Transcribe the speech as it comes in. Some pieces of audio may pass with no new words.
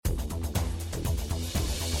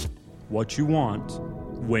what you want,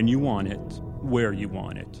 when you want it, where you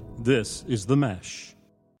want it. This is The Mesh.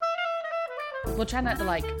 We'll try not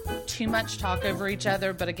to too much talk over each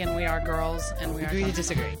other, but again, we are girls and we are agree to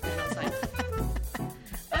disagree.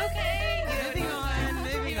 Okay,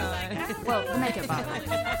 Moving on. well, the makeup bottle.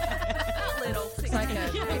 It's like a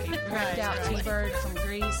cracked out T-bird from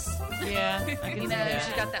Greece. Yeah, I can see that.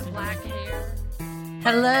 She's got that black hair.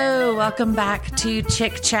 Hello, welcome back to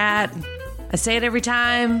Chick Chat. I say it every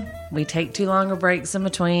time. We take too long of breaks in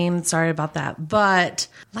between. Sorry about that. But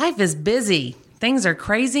life is busy. Things are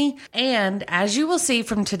crazy. And as you will see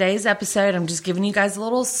from today's episode, I'm just giving you guys a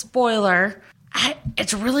little spoiler.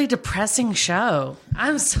 It's a really depressing show.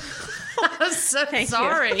 I'm so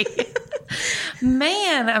sorry.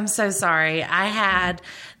 Man, I'm so sorry. I had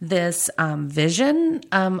this vision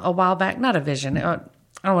a while back. Not a vision. I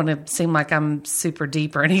don't want to seem like I'm super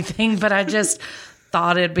deep or anything, but I just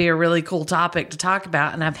thought it'd be a really cool topic to talk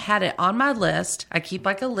about. And I've had it on my list. I keep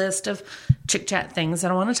a list of Chick Chat things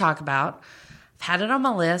that I want to talk about. I've had it on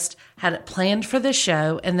my list, had it planned for the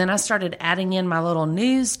show, and then I started adding in my little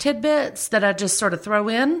news tidbits that I just sort of throw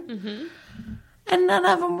in. Mm-hmm. And none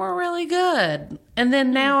of them were really good. And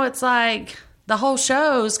then now it's like the whole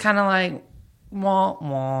show's kind of like, wah,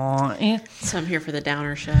 wah. So I'm here for the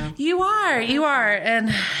downer show. You are.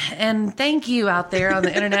 And thank you out there on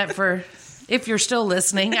the internet for, if you're still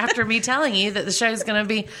listening after me telling you that the show's going to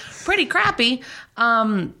be pretty crappy.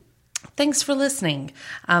 Thanks for listening.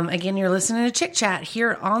 Again, you're listening to Chick Chat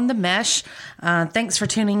here on The Mesh. Thanks for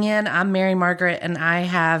tuning in. I'm Mary Margaret, and I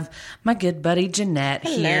have my good buddy Jeanette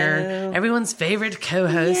here. Everyone's favorite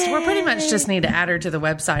co-host. Yay. We pretty much just need to add her to the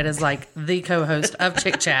website as the co-host of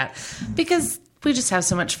Chick Chat because we just have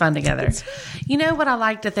so much fun together. You know what I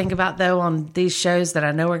like to think about, though, on these shows that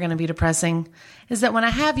I know are going to be depressing, is that when I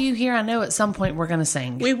have you here, I know at some point we're going to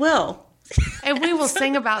sing. We will. And we will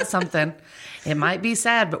sing about something. It might be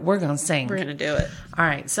sad, but we're going to sing. We're going to do it. All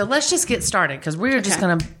right. So let's just get started because we're just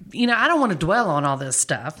going to, I don't want to dwell on all this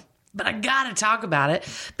stuff, but I got to talk about it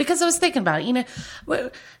because I was thinking about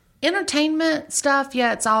it. Entertainment stuff,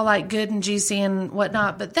 yeah, it's all good and juicy and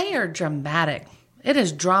whatnot, but they are dramatic. It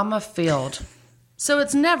is drama filled. So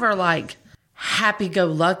it's never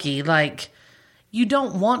happy-go-lucky. You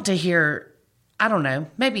don't want to hear, I don't know,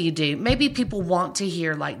 maybe you do. Maybe people want to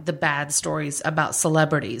hear the bad stories about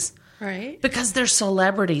celebrities. Right. Because they're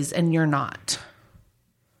celebrities and you're not.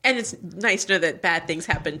 And it's nice to know that bad things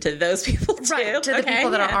happen to those people too. Right, to the people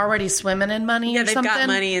that are already swimming in money or something. Yeah, they've got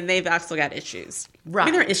money and they've also got issues. Right.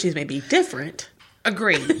 I mean, their issues may be different.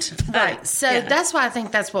 Agreed. Right. So that's why I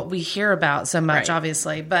think that's what we hear about so much,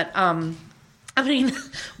 obviously. But,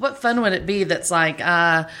 what fun would it be that's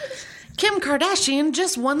Kim Kardashian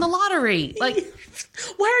just won the lottery?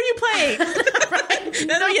 Why are you playing? Right?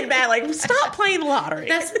 No, they're getting mad. Stop playing the lottery.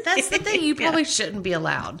 That's the thing. You probably shouldn't be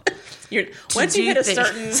allowed. Once you hit a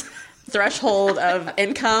certain threshold of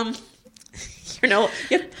income,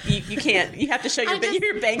 you can't. You have to show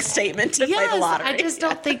your bank statement to play the lottery. I just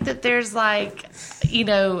don't think that there's a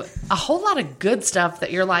whole lot of good stuff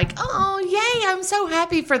that you're oh, yay, I'm so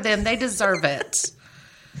happy for them. They deserve it.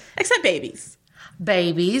 Except babies.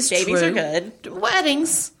 Babies true. Are good.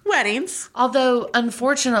 Weddings. Although,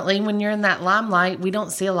 unfortunately, when you're in that limelight, we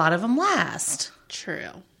don't see a lot of them last. True.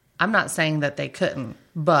 I'm not saying that they couldn't,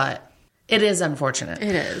 but it is unfortunate.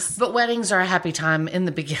 It is. But weddings are a happy time in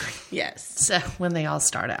the beginning. Yes. So when they all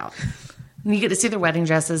start out. And you get to see their wedding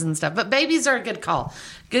dresses and stuff. But babies are a good call.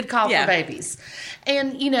 Good call for babies.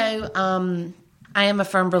 And, I am a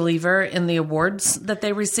firm believer in the awards that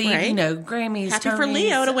they receive. Right. Grammys, Happy Tonys, for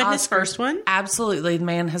Leo to win Oscars. his first one. Absolutely. The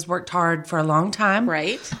man has worked hard for a long time.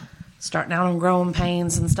 Right. Starting out on Growing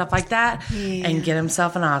Pains and stuff like that. Yeah. And get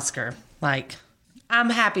himself an Oscar. I'm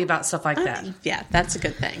happy about stuff like that. Yeah, that's a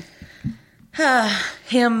good thing.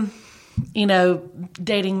 Him,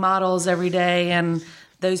 dating models every day and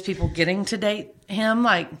those people getting to date him,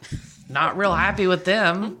 not real happy with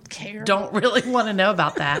them. Don't really want to know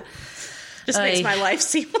about that. Just makes my life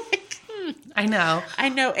seem I know. I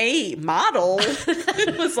know a model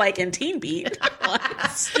was in Teen Beat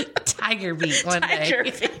once. Tiger Beat one Tiger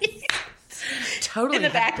day. Beat. Totally. In the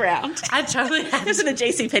background. I totally had it was in a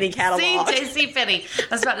JCPenney catalog. See, JCPenney.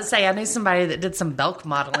 I was about to say, I knew somebody that did some Belk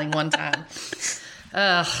modeling one time.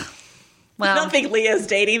 Well, I don't think Leah's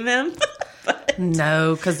dating them.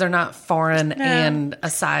 No, because they're not foreign and a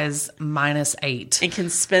size -8. And can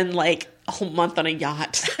spend a whole month on a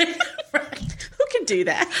yacht. Right. Who can do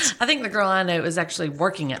that? I think the girl I know is actually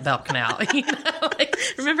working at Belk now.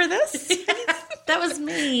 Remember this? That was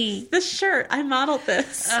me. This shirt, I modeled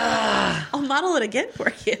this. I'll model it again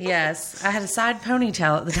for you. Yes, I had a side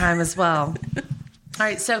ponytail at the time as well. All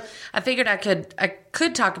right, so I figured I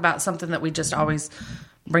could talk about something that we just always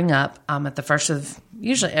bring up at the first of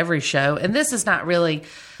usually every show, and this is not really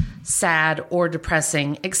sad or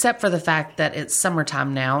depressing, except for the fact that it's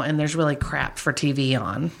summertime now and there's really crap for TV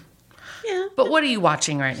on. Yeah. But what are you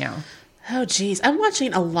watching right now? Oh, geez. I'm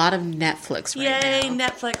watching a lot of Netflix right Yay, now.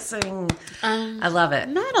 Netflixing. I love it.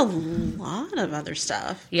 Not a lot of other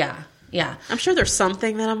stuff. Yeah. I'm sure there's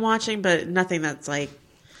something that I'm watching, but nothing that's like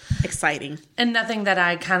exciting. And nothing that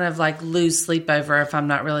I kind of like lose sleep over if I'm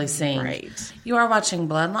not really seeing. Right. You are watching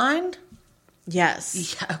Bloodline?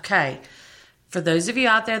 Yes. Yeah, okay. For those of you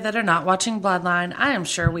out there that are not watching Bloodline, I am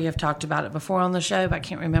sure we have talked about it before on the show, but I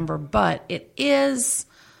can't remember. But it is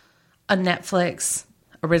a Netflix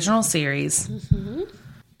original series. Mm-hmm.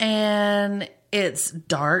 And it's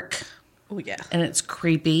dark. Oh, yeah. And it's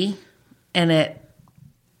creepy. And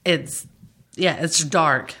it's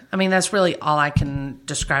dark. I mean, that's really all I can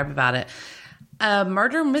describe about it.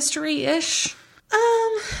 Murder mystery-ish.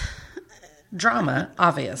 Drama,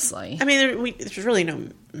 obviously. I mean, there's really no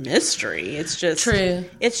mystery. It's just True.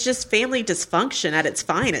 It's just family dysfunction at its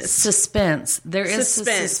finest. Suspense. There is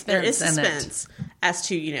suspense. There is in suspense as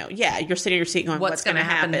to you're sitting in your seat going, "What's going to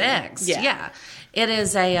happen next?" Yeah. It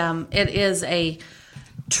is a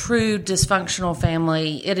true dysfunctional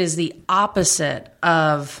family. It is the opposite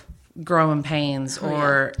of Growing Pains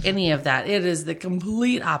or any of that. It is the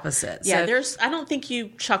complete opposite. Yeah, So, I don't think you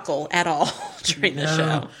chuckle at all during the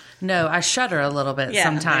show. No, I shudder a little bit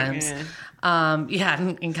sometimes. Yeah.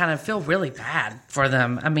 And kind of feel really bad for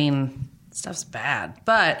them. I mean, stuff's bad,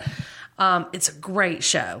 but it's a great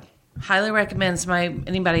show. Highly recommend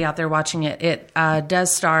anybody out there watching it. It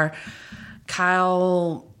does star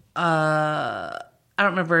Kyle. I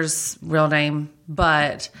don't remember his real name,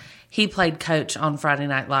 but he played Coach on Friday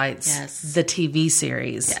Night Lights, Yes. the TV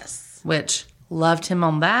series. Yes. Which loved him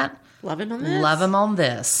on that. Love him on this. Love him on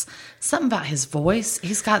this. Something about his voice.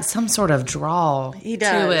 He's got some sort of drawl He to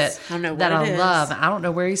does. it I don't know that what I it is. love. I don't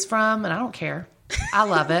know where he's from, and I don't care. I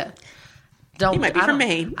love it. He might be I from don't-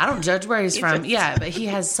 Maine. I don't judge where he's from. just- Yeah, but he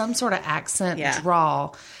has some sort of accent Yeah.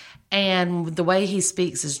 drawl. And the way he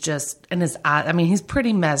speaks is just, and his eye, I mean, he's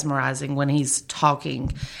pretty mesmerizing when he's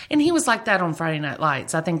talking. And he was like that on Friday Night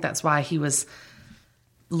Lights. I think that's why he was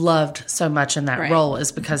loved so much in that Right. role,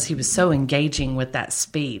 is because he was so engaging with that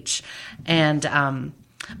speech. And,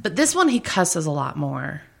 but this one, he cusses a lot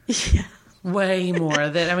more. Yeah. Way more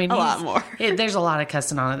than, I mean, A lot more. There's a lot of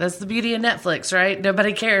cussing on it. That's the beauty of Netflix, right?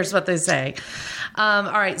 Nobody cares what they say. All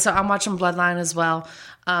right, so I'm watching Bloodline as well.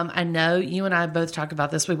 I know you and I both talked about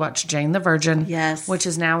this. We watched Jane the Virgin. Yes. Which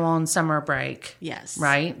is now on summer break. Yes.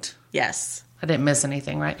 Right? Yes. I didn't miss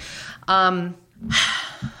anything, right?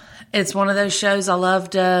 It's one of those shows I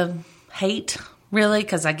love to hate, really,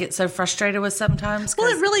 because I get so frustrated with sometimes. 'cause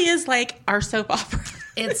Well, it really is like our soap opera.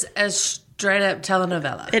 it's a straight up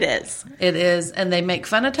telenovela. It is. It is, and they make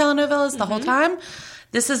fun of telenovelas the whole time.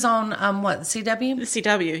 This is on what, CW? The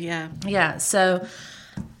CW, yeah. Yeah. So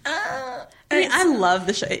I mean, I love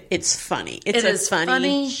the show. It's funny. It's it a is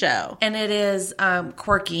funny show. and it is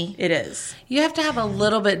quirky. It is. You have to have a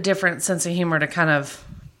little bit different sense of humor to kind of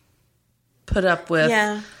put up with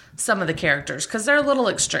Yeah. some of the characters because they're a little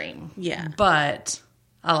extreme. Yeah. But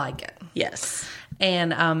I like it. Yes.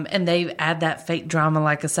 And they add that fake drama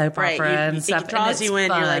like a soap Right. opera and stuff. It draws and you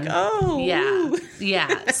it's in. You're like, fun. oh. Yeah. ooh.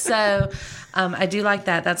 Yeah. So I do like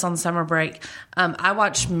that. That's on summer break. I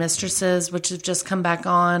watched Mistresses, which has just come back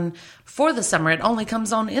on for the summer. It only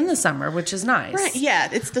comes on in the summer, which is nice. Right. Yeah.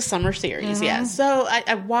 It's the summer series. Mm-hmm. Yeah. So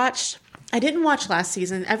I watched. I didn't watch last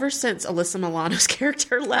season ever since Alyssa Milano's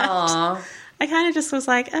character left. Aw. I kind of just was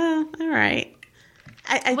like, oh, all right.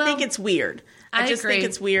 I Well, think it's weird. I just agree. think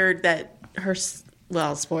it's weird that her.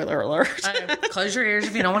 Well, spoiler alert. Close your ears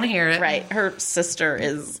if you don't want to hear it. Right. Her sister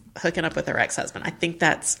is hooking up with her ex-husband. I think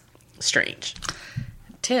that's strange.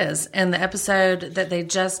 Tis. And the episode that they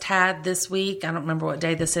just had this week, I don't remember what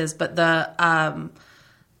day this is, but the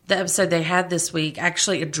episode they had this week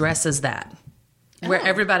actually addresses that. Where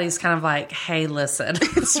everybody's kind of like, hey, listen.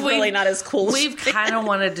 It's really not as cool as We've kind of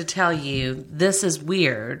wanted to tell you this is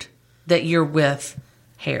weird that you're with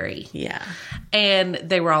Harry. Yeah. And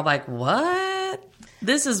they were all like, what?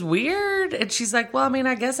 This is weird? And she's like, well, I mean,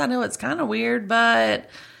 I guess I know it's kind of weird, but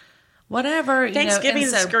whatever.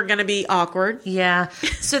 Thanksgiving's going to be awkward. Yeah.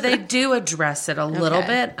 So they do address it a little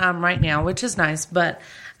Okay. bit right now, which is nice. But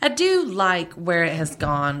I do like where it has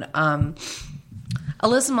gone.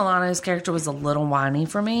 Alyssa Milano's character was a little whiny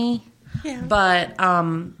for me. Yeah. But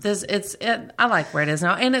I like where it is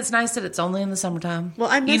now. And it's nice that it's only in the summertime. Well,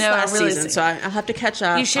 I missed last really season, so I'll have to catch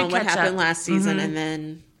up You should on what catch happened up. last season and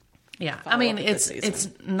then yeah. I follow mean, up with this it's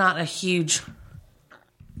not a huge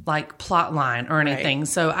like plot line or anything. Right.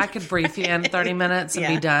 So I could brief you in 30 minutes and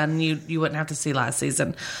Yeah. be done. You wouldn't have to see last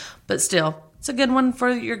season. But still, it's a good one for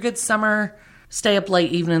your good summer. Stay up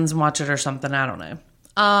late evenings and watch it or something. I don't know.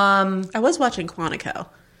 I was watching Quantico.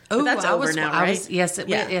 But that's over now, right? Yes, it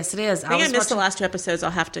is. I think I missed the last 2 episodes.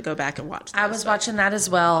 I'll have to go back and watch those. I was watching that as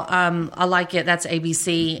well. I like it. That's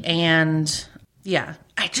ABC. And yeah,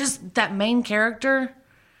 that main character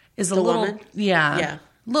is a little, woman? yeah, a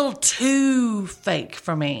little too fake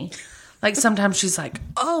for me. Like sometimes she's like,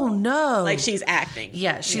 oh no. Like she's acting.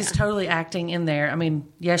 Yeah, she's totally acting in there. I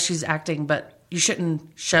mean, yes, she's acting, but you shouldn't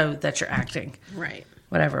show that you're acting. Right.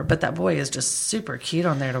 Whatever. But that boy is just super cute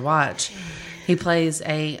on there to watch. He plays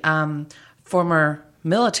a former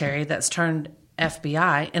military that's turned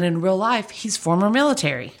FBI, and in real life, he's former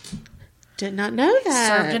military. Did not know that.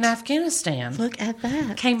 Served in Afghanistan. Look at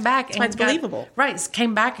that. Came back. It's believable. Right.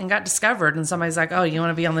 Came back and got discovered, and somebody's like, oh, you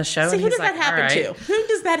want to be on this show? See, and who he's does like, that happen all right. to? Who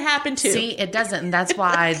does that happen to? See, it doesn't, and that's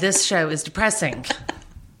why this show is depressing.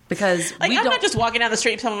 Because like, we I'm don't. not just walking down the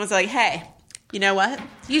street and someone was like, hey, you know what?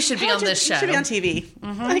 You should be on this show. You should be on TV.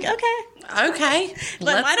 Mm-hmm. Like, okay. Okay.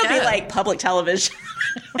 But why don't be like public television?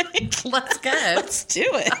 Let's go. Let's do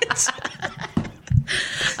it.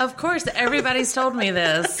 Of course, everybody's told me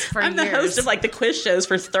this for I'm years. the host of like the quiz shows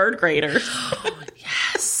for third graders.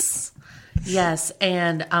 Yes,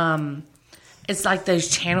 and it's like those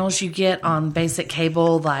channels you get on basic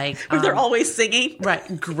cable, like Where they're always singing.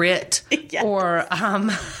 right, Grit, Yes. or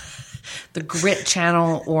the Grit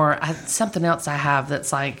channel, or something else I have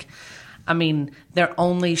that's like, I mean, they're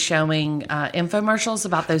only showing infomercials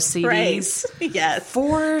about those CDs. Right. Yes.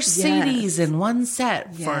 4 CDs in one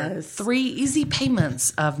set for Yes. 3 easy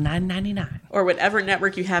payments of $9.99. Or whatever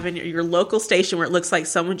network you have in your local station where it looks like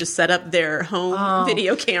someone just set up their home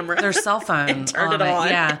video camera. Their cell phone And turned it it. on.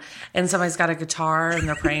 Yeah, and somebody's got a guitar and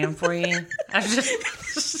they're praying for you.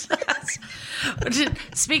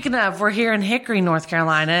 Speaking of, we're here in Hickory, North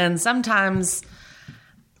Carolina, and sometimes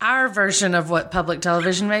our version of what public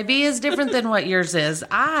television may be is different than what yours is.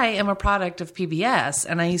 I am a product of PBS,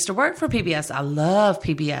 and I used to work for PBS. I love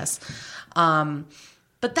PBS.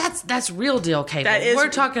 But that's real deal cable. That is- we're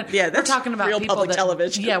talking. yeah, we're that's talking about real people public that,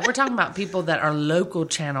 television. Yeah, we're talking about people that are local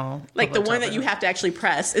channel. Like the public one that television. you have to actually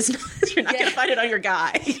press. Is you're not going to find it on your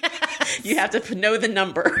guide. You have to know the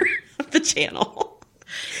number of the channel.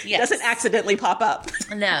 Yes. It doesn't accidentally pop up.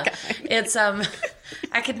 No, it's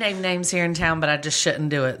I could name names here in town, but I just shouldn't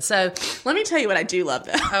do it. So Let me tell you what I do love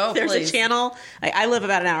though. Oh, There's please. a channel. I live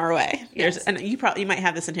about an hour away. Yes. And you might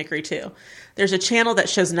have this in Hickory too. There's a channel that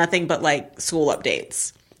shows nothing but like school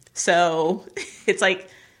updates. So it's like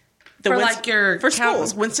For, like, your for count-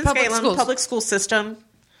 schools, Winston public Salem schools. public school system.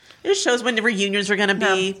 It just shows when the reunions are going to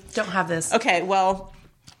no, be. don't have this. Okay, well,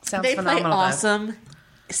 Sounds they play phenomenal. though. awesome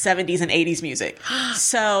 70s and 80s music.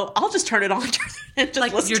 So I'll just turn it on and just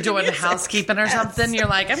Like listen you're to doing music. housekeeping or something. You're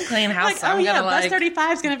like, I'm cleaning house. Like, oh I'm yeah, gonna bus like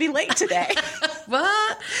 35 is going to be late today.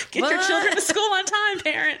 what? Get your What? children to school on time,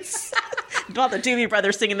 parents. While the Doobie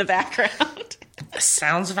Brothers sing in the background.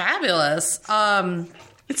 Sounds fabulous.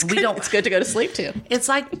 It's We good. don't- It's good to go to sleep to. It's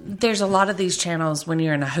like there's a lot of these channels when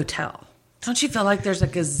you're in a hotel. Don't you feel like there's a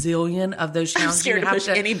gazillion of those channels? scared you to have push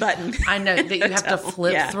any button. I know that you have to Hotel.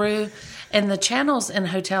 flip Yeah. through. And the channels in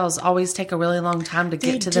hotels always take a really long time to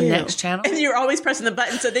get to the do. next channel. And you're always pressing the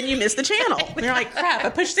button, so then you miss the channel. And you're like, crap, I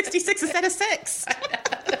pushed 66 instead of 6.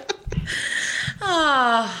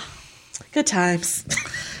 Good times.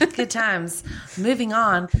 Good times. Moving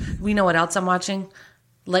on. We know what else I'm watching?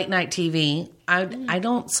 Late night TV. I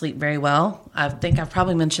don't sleep very well. I think I've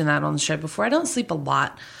probably mentioned that on the show before. I don't sleep a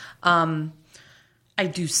lot. I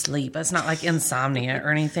do sleep. It's not like insomnia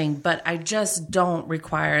or anything, but I just don't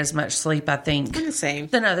require as much sleep, I think, I'm the same.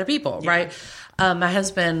 than other people, right? My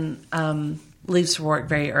husband leaves for work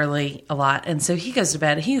very early a lot, and so he goes to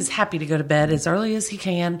bed. He's happy to go to bed as early as he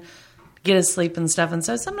can, get his sleep and stuff. And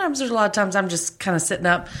so sometimes there's a lot of times I'm just kind of sitting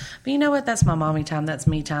up. But you know what? That's my mommy time. That's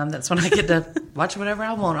me time. That's when I get to watch whatever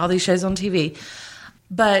I want, all these shows on TV.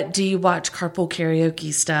 But do you watch carpool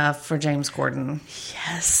karaoke stuff for James Corden?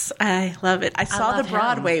 Yes, I love it. I saw love the him.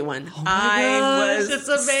 Broadway one. Oh my I gosh, it's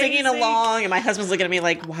was singing amazing. along, and my husband's looking at me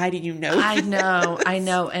like, why do you know I this?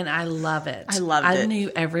 know, and I love it. I loved I it.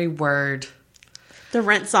 knew every word. The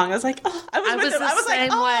Rent song. I was like, oh, I was with him. the I was same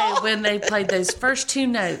like, oh. way when they played those first 2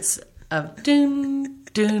 notes of dun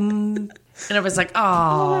dun, and it was like, oh,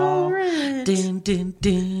 Alright. dun dun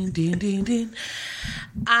dun dun dun dun.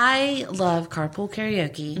 I love carpool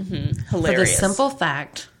karaoke for the Hilarious. simple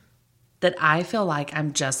fact that I feel like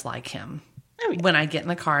I'm just like him Oh, yeah. when I get in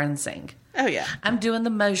the car and sing. Oh, yeah. I'm doing the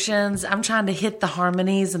motions. I'm trying to hit the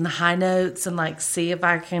harmonies and the high notes and like see if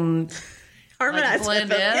I can Harmonize blend in,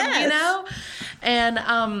 with them. Yes. you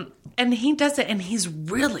know? And he does it, and he's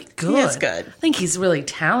really good. He is good. I think he's really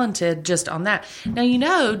talented just on that. Now, you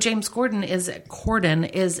know, James Corden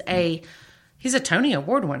is he's a Tony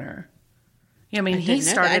Award winner. I mean, he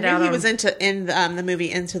started out. He was in the movie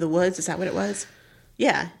Into the Woods. Is that what it was?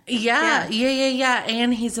 Yeah. Yeah.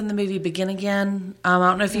 And he's in the movie Begin Again. I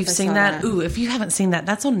don't know if you've seen that. Ooh, if you haven't seen that,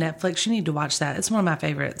 that's on Netflix. You need to watch that. It's one of my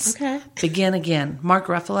favorites. Okay. Begin Again. Mark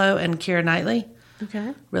Ruffalo and Keira Knightley.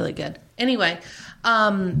 Okay. Really good. Anyway,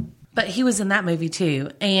 but he was in that movie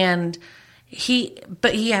too, and he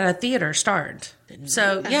had a theater start.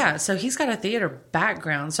 So he's got a theater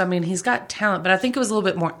background. So I mean, he's got talent, but I think it was a little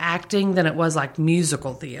bit more acting than it was like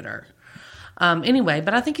musical theater. Anyway,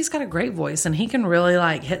 but I think he's got a great voice, and he can really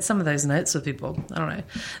like hit some of those notes with people. I don't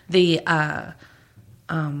know.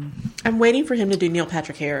 I'm waiting for him to do Neil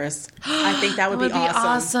Patrick Harris. I think that would be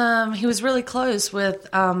awesome. He was really close with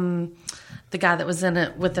the guy that was in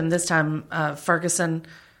it with him this time, Ferguson.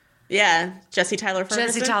 Yeah, Jesse Tyler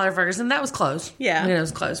Ferguson. That was close. Yeah. It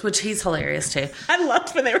was close, which he's hilarious too. I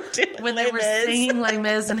loved when they were doing they were singing Les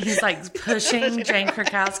Mis, and he's like pushing Jane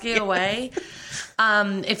Krakowski away.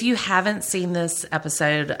 If you haven't seen this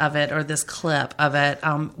episode of it or this clip of it,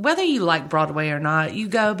 whether you like Broadway or not, you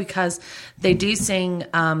go, because they do sing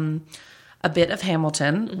a bit of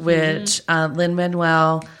Hamilton, which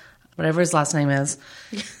Lin-Manuel, whatever his last name is,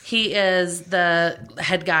 he is the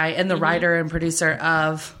head guy and the writer and producer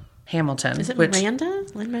of Hamilton. Is it Miranda?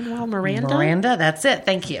 Lin-Manuel Miranda? Miranda, that's it.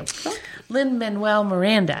 Thank you. Lin-Manuel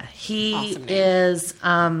Miranda. He awesome is,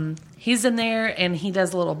 he's in there, and he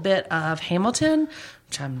does a little bit of Hamilton,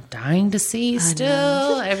 which I'm dying to see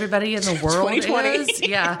still. Everybody in the world 2020. is.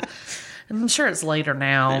 Yeah. I'm sure it's later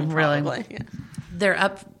now, really. Probably, yeah.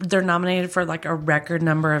 They're nominated for like a record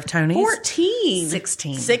number of Tonys. 14.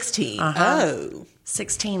 16. 16. Uh-huh. Oh.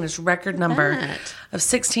 16 is record number of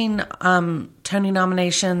 16 Tony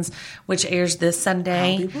nominations, which airs this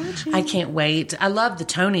Sunday. I can't wait. I love the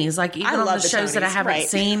Tonys. Like, even on the shows that I haven't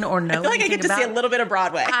seen or know I feel like I get to see a little bit of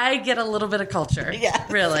Broadway. I get a little bit of culture. Yeah.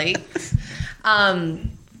 Really.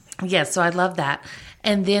 So I love that.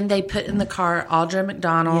 And then they put in the car Audra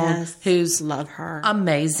McDonald, who's love her,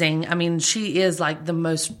 amazing. I mean, she is like the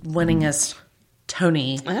most winningest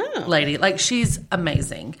Tony lady. Like, she's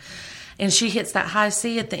amazing. And she hits that high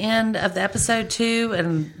C at the end of the episode too,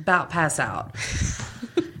 and about pass out.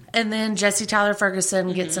 And then Jesse Tyler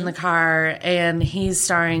Ferguson gets in the car, and he's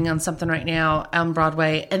starring on something right now on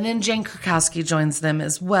Broadway. And then Jane Krakowski joins them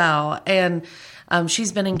as well. And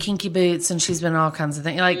she's been in Kinky Boots, and she's been in all kinds of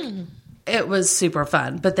things. Like, it was super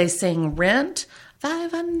fun. But they sing Rent,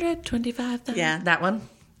 525,000. Yeah. That one.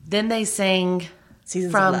 Then they sing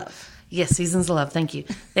Seasons of Love. Yes, Seasons of Love. Thank you.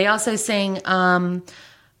 They also sing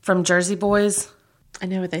from Jersey Boys. I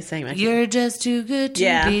know what they sing. You're just too good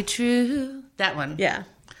to be true. That one. Yeah.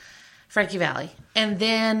 Frankie Valli. And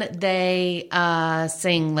then they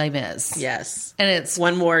sing Les Mis. Yes. And it's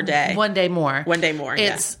One More Day. One Day More. One Day More.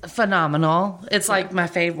 It's phenomenal. It's like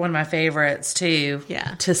one of my favorites too.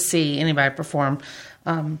 Yeah. To see anybody perform.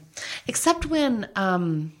 Except when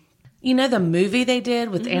you know the movie they did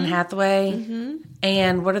with Anne Hathaway,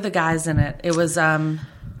 and what are the guys in it? It was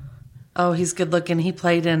he's good looking. He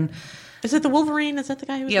played in. Is it the Wolverine? Is that the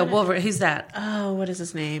guy who was in it? Wolverine. Who's that? Oh, what is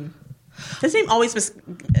his name? His name always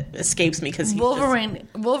escapes me because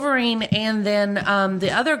Wolverine, and then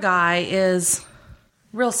the other guy is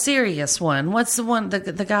real serious one. What's the one?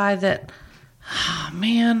 The guy that? Oh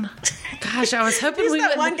man, gosh, I was hoping Who's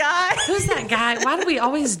that one guy? Who's that guy? Why do we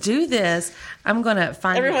always do this? I'm gonna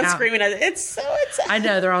find. Everyone's out. screaming at it. It's so. I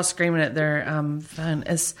know they're all screaming at their phone.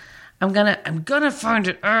 I'm gonna find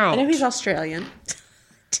it out. I know he's Australian.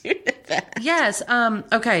 Yes.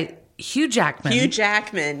 Okay. Hugh Jackman.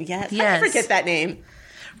 Yes. I forget that name.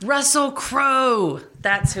 Russell Crowe.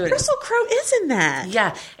 That's who it is. Russell Crowe is in that.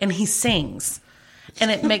 Yeah, and he sings. And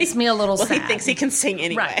it makes me a little sad. He thinks he can sing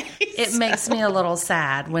anyway. Right. It makes me a little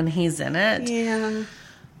sad when he's in it. Yeah.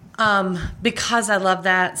 Because I love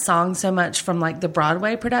that song so much from like the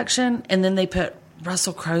Broadway production, and then they put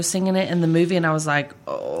Russell Crowe singing it in the movie, and I was like,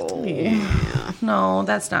 no,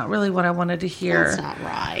 that's not really what I wanted to hear. That's not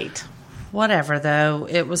right. Whatever, though.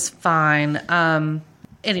 It was fine.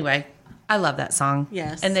 Anyway, I love that song.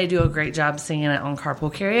 Yes. And they do a great job singing it on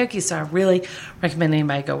Carpool Karaoke, so I really recommend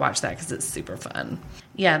anybody go watch that because it's super fun.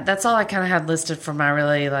 Yeah, that's all I kind of had listed for my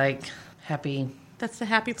really, like, happy... That's the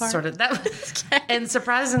happy part? Sort of. And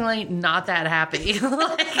surprisingly, not that happy.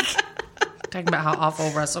 Like, talking about how awful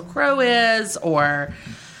Russell Crowe is, or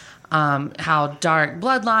how dark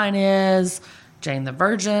Bloodline is, Jane the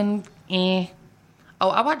Virgin, Oh,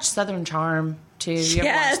 I watched Southern Charm too. You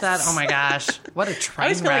ever watch that? Oh my gosh, what a train I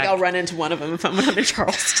always feel wreck. like I'll run into one of them if I'm in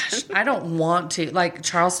Charleston. I don't want to. Like,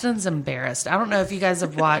 Charleston's embarrassed. I don't know if you guys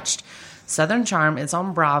have watched Southern Charm. It's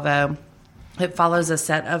on Bravo. It follows a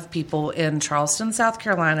set of people in Charleston, South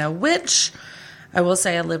Carolina, which I will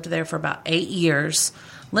say I lived there for about 8 years.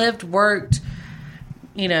 Lived, worked,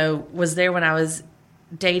 was there when I was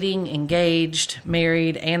dating, engaged,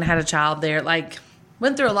 married, and had a child there. Like,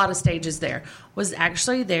 went through a lot of stages there. Was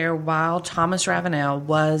actually there while Thomas Ravenel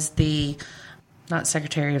was the, not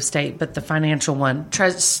Secretary of State, but the financial one,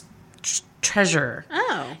 treasurer.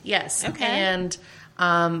 Oh. Yes. Okay.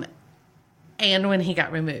 And when he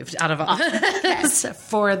got removed out of office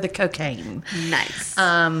for the cocaine. Nice.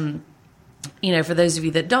 For those of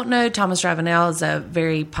you that don't know, Thomas Ravenel is a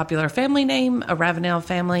very popular family name, a Ravenel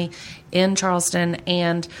family in Charleston,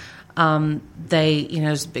 and they've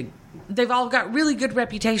all got really good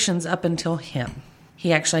reputations up until him.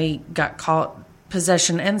 He actually got caught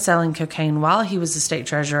possession and selling cocaine while he was the state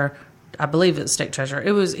treasurer. I believe it was state treasurer.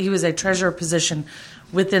 He was a treasurer position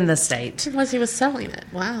within the state. Was he was selling it?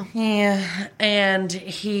 Wow. Yeah, and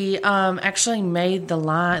he actually made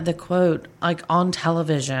the quote, like, on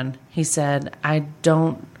television. He said, "I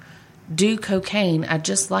don't do cocaine. I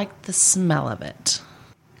just like the smell of it."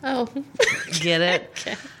 Oh. Get it?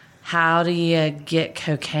 Okay. How do you get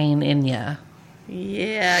cocaine in you?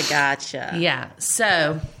 Yeah, gotcha. Yeah,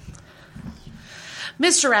 so...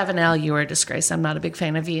 Mr. Ravenel, you are a disgrace. I'm not a big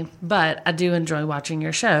fan of you, but I do enjoy watching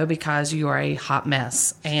your show because you are a hot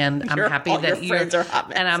mess, and I'm happy that your friends are hot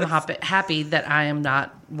messes. And I'm happy that I am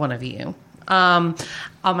not one of you. All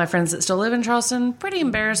my friends that still live in Charleston, pretty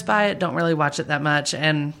embarrassed by it. Don't really watch it that much,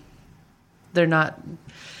 and they're not.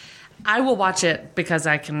 I will watch it because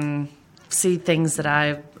I can see things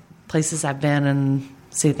places I've been, and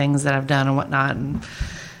see things that I've done and whatnot. And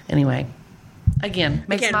anyway. Again,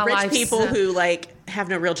 makes my rich life people who have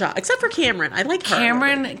no real job, except for Cameron. I like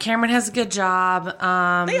her. Cameron has a good job.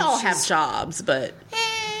 They all have jobs, but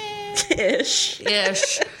ish.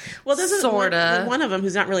 Well, this is sorta one of them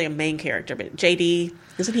who's not really a main character, but JD,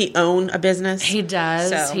 doesn't he own a business? He does.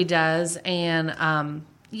 So. He does, and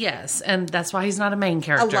yes, and that's why he's not a main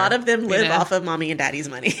character. A lot of them live off of mommy and daddy's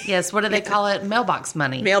money. Yes. What do they call it? Mailbox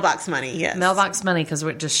money. Mailbox money. Yes. Mailbox money, because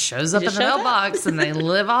it just shows up in the shows mailbox, and they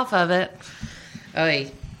live off of it.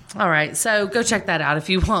 Oy. All right, so go check that out if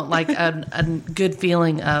you want like a good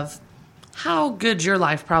feeling of how good your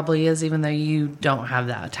life probably is, even though you don't have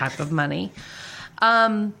that type of money.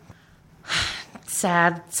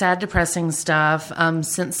 Sad, depressing stuff.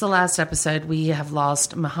 Since the last episode, we have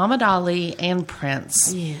lost Muhammad Ali and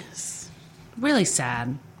Prince. Yes. Really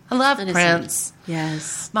sad. I love Prince.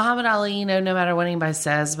 Yes. Muhammad Ali, no matter what anybody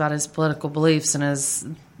says about his political beliefs and his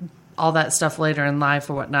all that stuff later in life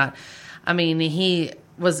or whatnot, I mean, he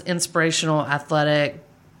was inspirational, athletic,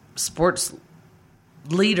 sports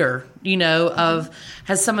leader,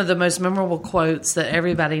 has some of the most memorable quotes that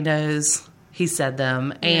everybody knows. He said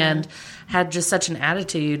them and had just such an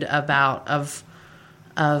attitude of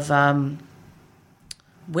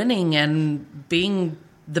winning and being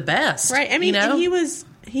the best. Right. I mean,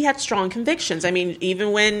 he had strong convictions. I mean,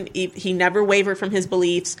 even when he never wavered from his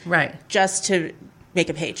beliefs. Right. Just to make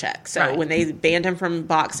a paycheck. So when they banned him from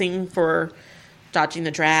boxing for dodging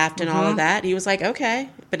the draft and all of that, he was like, okay,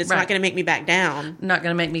 but it's not going to make me back down. Not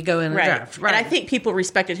going to make me go in the draft. Right. And I think people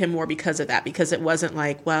respected him more because of that, because it wasn't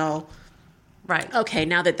like, well, okay,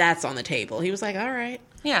 now that that's on the table. He was like, all right.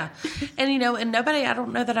 Yeah. And, and nobody, I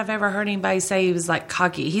don't know that I've ever heard anybody say he was like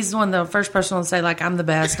cocky. He's the first person to say, like, I'm the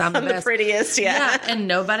best. I'm the best. The prettiest, yeah. And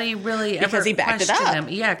nobody really ever because he backed it up. Him.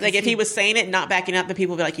 Yeah. Like, if he was saying it and not backing up, the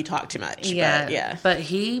people would be like, you talk too much. Yeah. But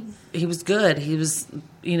he was good. He was,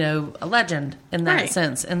 a legend in that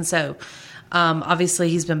sense. And so, obviously,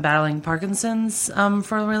 he's been battling Parkinson's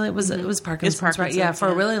for a really, it was Parkinson's, right? Yeah, for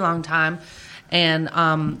a really long time. And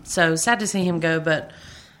so sad to see him go, but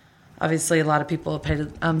obviously a lot of people have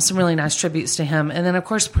paid some really nice tributes to him. And then, of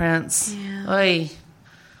course, Prince. Yeah. Oy,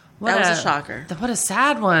 that was a shocker. What a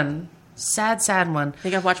sad one. Sad one. I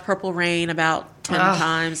think I've watched Purple Rain about 10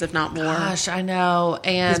 times, if not more. Gosh, I know.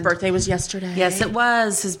 And his birthday was yesterday. Yes, it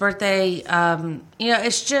was. His birthday,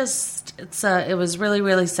 it's just, it was really,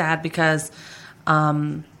 really sad because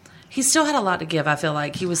he still had a lot to give, I feel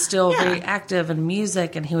like. He was still very active in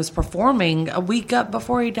music, and he was performing a week up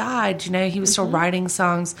before he died. He was still writing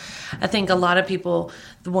songs. I think a lot of people,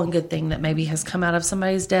 the one good thing that maybe has come out of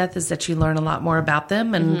somebody's death is that you learn a lot more about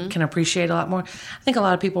them and can appreciate a lot more. I think a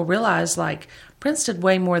lot of people realize, like, Prince did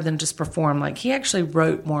way more than just perform. Like, he actually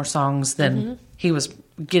wrote more songs than he was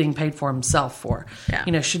getting paid for himself for. Yeah.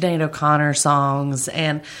 You know, Sinead O'Connor songs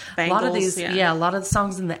and a lot of Bangles, these, a lot of the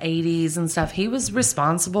songs in the 80s and stuff, he was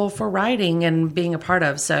responsible for writing and being a part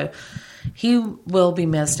of. So he will be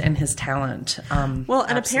missed and his talent. Well,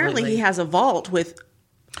 and apparently he has a vault with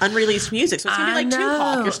unreleased music. So it's going to be like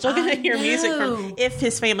Tupac. You're still going to hear music from if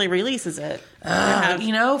his family releases it.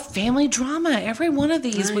 You know, family drama. Every one of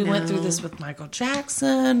these, we went through this with Michael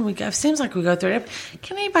Jackson. It seems like we go through it.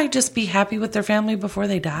 Can anybody just be happy with their family before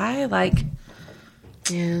they die? Like,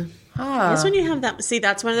 yeah. That's when you have that. See,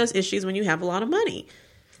 that's one of those issues when you have a lot of money.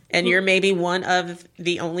 And you're maybe one of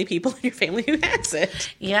the only people in your family who has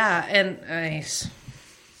it. Yeah, and I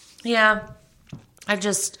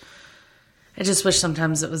just wish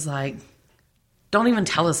sometimes it was like, don't even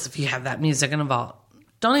tell us if you have that music in a vault.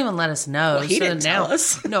 Don't even let us know. Well, he didn't tell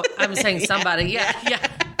us. No, I'm saying somebody. Yeah.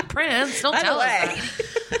 Prince, don't tell us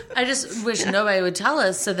that. I just wish nobody would tell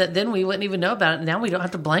us so that then we wouldn't even know about it. Now we don't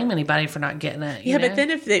have to blame anybody for not getting it. You know? But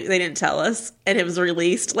then if they didn't tell us and it was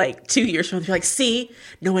released like 2 years from now, they're like, see,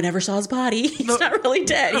 no one ever saw his body. He's not really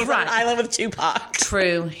dead. He's on an island with Tupac.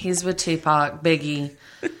 True. He's with Tupac, Biggie.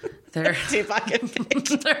 They're Tupac and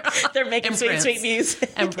Biggie. They're making sweet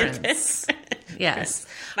music. And Prince. Yes.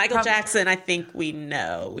 Michael Jackson, I think we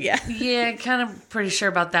know. Yeah. Yeah, kind of pretty sure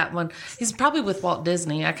about that one. He's probably with Walt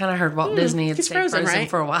Disney. I kind of heard Walt Disney had stayed frozen right?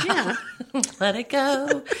 for a while. Yeah. Let it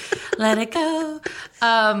go. Let it go.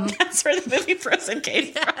 That's where the movie Frozen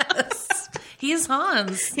came from. Yes. He is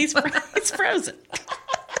Hans. He's frozen.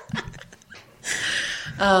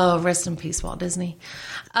 Oh, rest in peace, Walt Disney.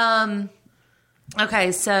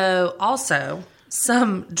 Okay, so also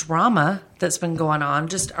some drama that's been going on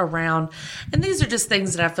just around, and these are just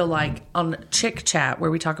things that I feel like on Chick Chat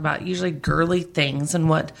where we talk about usually girly things and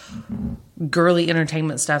what girly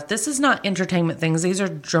entertainment stuff. This is not entertainment things. These are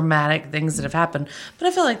dramatic things that have happened, but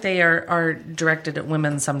I feel like they are directed at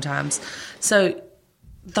women sometimes. So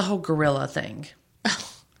the whole gorilla thing.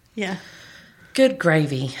 Yeah. Good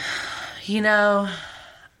gravy. You know,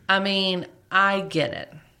 I mean, I get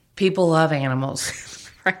it. People love animals.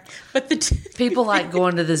 Right. But people like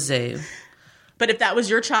going to the zoo. But if that was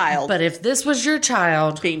your child. But if this was your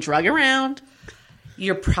child. Being drug around.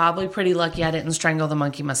 You're probably pretty lucky I didn't strangle the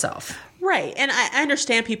monkey myself. Right. And I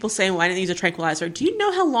understand people saying, why didn't they use a tranquilizer? Do you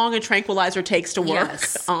know how long a tranquilizer takes to work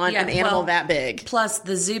on an animal that big? Plus,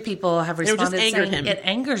 the zoo people have responded saying it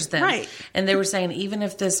angers them. Right. And they were saying, even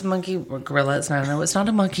if this monkey, or gorilla, it's not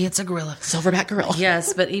a monkey, it's a gorilla. Silverback gorilla.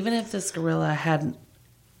 Yes, but even if this gorilla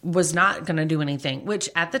was not going to do anything, which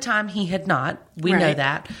at the time he had not. We know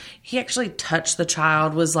that. He actually touched the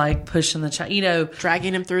child, was like pushing the child, you know.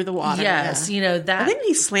 Dragging him through the water. Yes, you know that. Didn't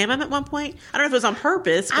he slam him at one point? I don't know if it was on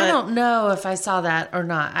purpose, but. I don't know if I saw that or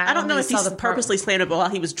not. I don't know if he purposely slammed him while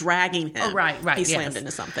he was dragging him. Oh, right. He slammed into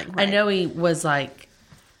something. Right. I know he was like,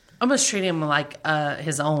 almost treating him like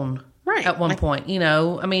his own. Right. At one point, you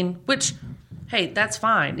know. I mean, which. Hey, that's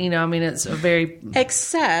fine. You know, I mean, it's a very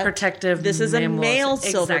protective. This is a male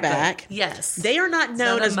silverback. Yes. They are not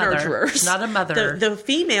known as nurturers. Not a mother. The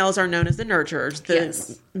females are known as the nurturers.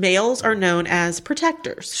 The males are known as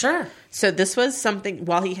protectors. Sure. So this was something,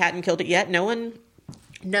 while he hadn't killed it yet, no one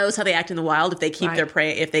knows how they act in the wild, if they keep their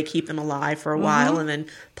prey, if they keep them alive for a while and then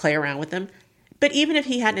play around with them. But even if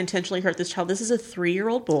he hadn't intentionally hurt this child, this is a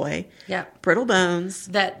 3-year-old boy. Yeah. Brittle bones.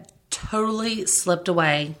 That totally slipped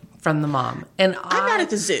away from the mom. And I'm not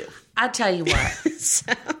at the zoo. I tell you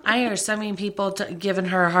what, I hear so many people giving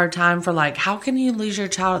her a hard time for like, how can you lose your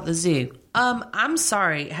child at the zoo? I'm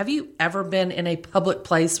sorry. Have you ever been in a public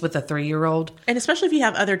place with a 3-year-old? And especially if you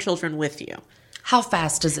have other children with you. How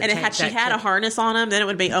fast does it take? And had she had a harness on him, then it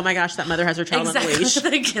would be, oh my gosh, that mother has her child on a leash.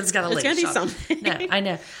 The kid's got a leash. It's going to be something. No, I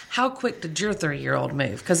know. How quick did your 3-year-old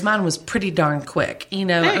move? Because mine was pretty darn quick. You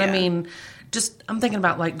know, and I mean, I'm thinking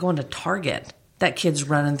about like going to Target. That kid's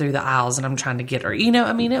running through the aisles and I'm trying to get her. You know,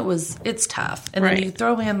 I mean, it's tough. And then you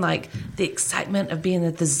throw in like the excitement of being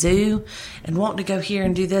at the zoo and wanting to go here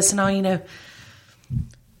and do this and all, you know.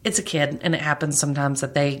 It's a kid and it happens sometimes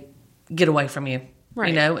that they get away from you,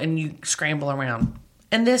 you know, and you scramble around.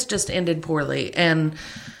 And this just ended poorly.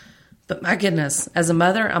 But my goodness, as a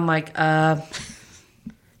mother, I'm like, yeah,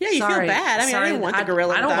 you feel bad. I mean, I didn't want the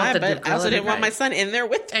gorilla to die, but I also didn't want my son in there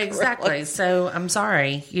with the Exactly. gorilla. So I'm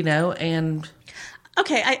sorry, you know, and...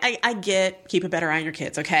 Okay, I get keep a better eye on your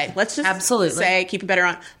kids, okay? Let's just say keep a better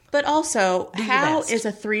eye. But also, how is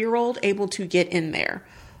a 3-year-old able to get in there?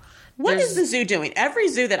 What is the zoo doing? Every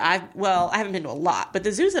zoo that I haven't been to a lot, but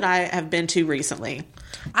the zoos that I have been to recently...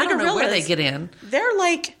 I don't know where they get in. They're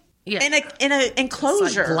like in a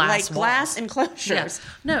enclosure, like glass enclosures.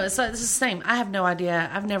 Yeah. No, it's the same. I have no idea.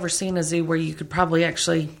 I've never seen a zoo where you could probably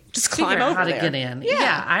actually just climb over how there. to get in.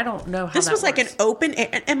 Yeah, I don't know how this was works. Like an open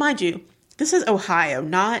air. And mind you, this is Ohio,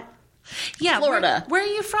 not Florida. Where are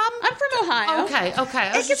you from? I'm from Ohio.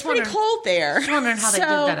 Okay. It gets pretty cold there. I was wondering how they did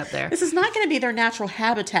that up there. This is not going to be their natural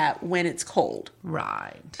habitat when it's cold.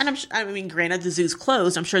 Right. And granted, the zoo's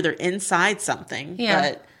closed. I'm sure they're inside something. Yeah.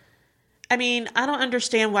 But I don't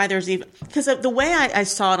understand why there's even... Because the way I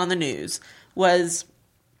saw it on the news was...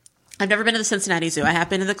 I've never been to the Cincinnati Zoo. I have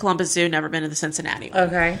been to the Columbus Zoo, never been to the Cincinnati one.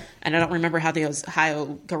 Okay. And I don't remember how the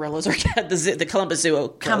Ohio gorillas are kept, the Columbus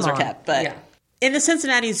Zoo gorillas are kept. But in the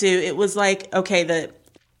Cincinnati Zoo, it was like, okay,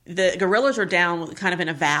 the gorillas are down kind of in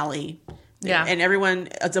a valley. Yeah. And everyone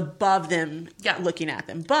is above them looking at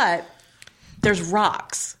them. But there's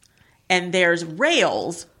rocks and there's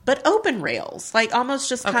rails, but open rails, like almost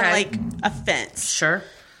just kind of like a fence. Sure.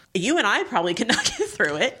 You and I probably could not get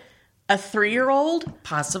through it. A 3-year-old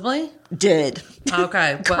possibly did.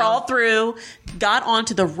 Okay. Crawled through, got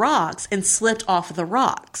onto the rocks and slipped off of the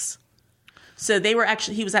rocks. So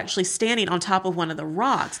he was actually standing on top of one of the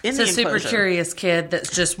rocks in the enclosure. Super curious kid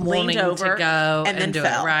that's just wanting to go and then do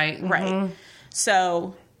fell. It, right? Right. Mm-hmm.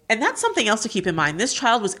 So, and that's something else to keep in mind. This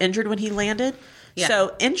child was injured when he landed. Yeah.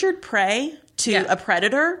 So injured prey to a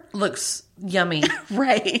predator looks yummy.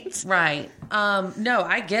 Right. Right. No,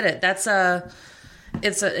 I get it. That's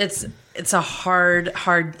it's a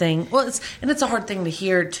hard thing. Well, it's a hard thing to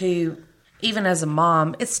hear too. Even as a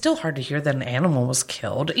mom, it's still hard to hear that an animal was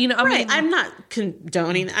killed. I'm not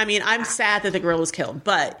condoning. I'm sad that the gorilla was killed.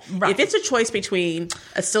 But if it's a choice between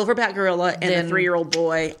a silverback gorilla and a 3-year-old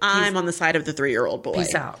boy, I'm on the side of the 3-year-old boy.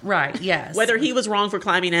 Peace out. Right, yes. Whether he was wrong for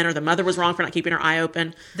climbing in or the mother was wrong for not keeping her eye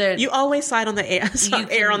open, you always side on the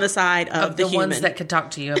err on the side of the human. Ones that could talk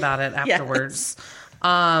to you about it afterwards.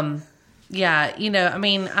 Yes. Yeah,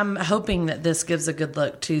 I'm hoping that this gives a good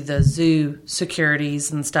look to the zoo securities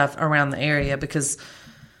and stuff around the area because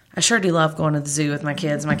I sure do love going to the zoo with my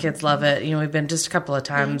kids. My kids love it. We've been just a couple of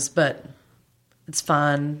times, but it's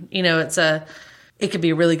fun. It could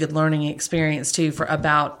be a really good learning experience too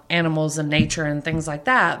about animals and nature and things like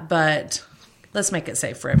that, but let's make it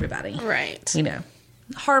safe for everybody. Right.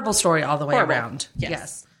 Horrible story all the way around.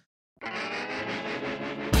 Yes.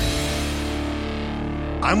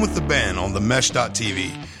 I'm With the Band on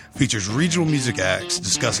themesh.tv features regional music acts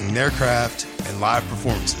discussing their craft and live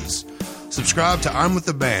performances. Subscribe to I'm With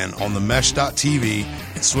the Band on themesh.tv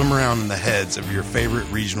and swim around in the heads of your favorite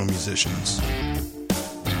regional musicians.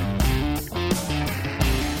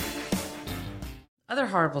 Other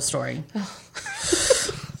horrible story.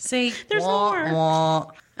 See? There's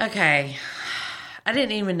more. Okay. I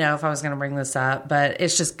didn't even know if I was going to bring this up, but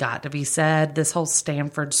it's just got to be said. This whole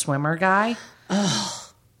Stanford swimmer guy. Oh.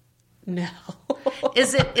 No.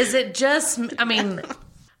 Is it just,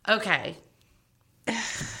 okay.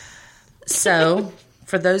 So,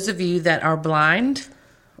 for those of you that are blind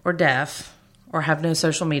or deaf or have no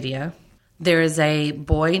social media, there is a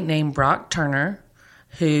boy named Brock Turner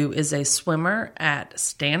who is a swimmer at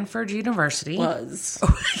Stanford University. Was.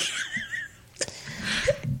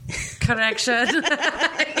 Correction.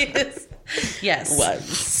 Yes.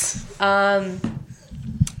 Was.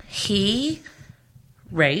 He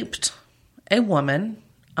raped a woman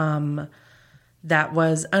that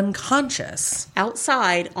was unconscious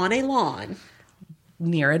outside on a lawn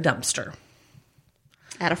near a dumpster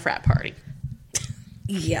at a frat party.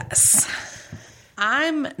 Yes.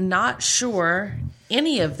 I'm not sure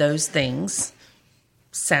any of those things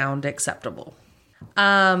sound acceptable.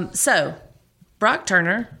 So Brock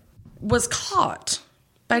Turner was caught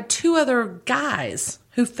by 2 other guys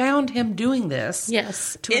who found him doing this.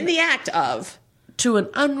 Yes. In the act of. To an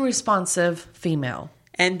unresponsive female.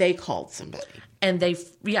 And they called somebody. And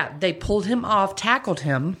they pulled him off, tackled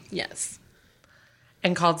him. Yes.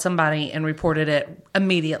 And called somebody and reported it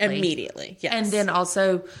immediately. Immediately, yes. And then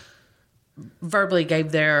also verbally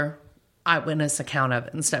gave their eyewitness account of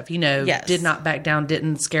it and stuff. Yes. Did not back down,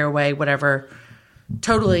 didn't scare away, whatever.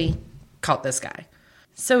 Totally caught this guy.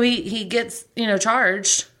 So he gets,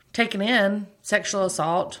 charged, taken in, sexual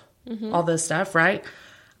assault, all this stuff, right?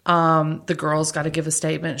 The girl's got to give a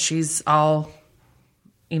statement. She's all,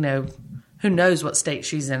 who knows what state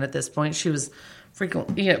she's in at this point. She was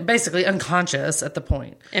basically unconscious at the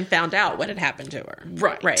point. And found out what had happened to her.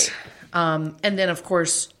 Right. And then, of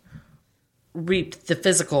course, reaped the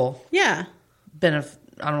physical I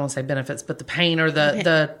don't want to say benefits, but the pain or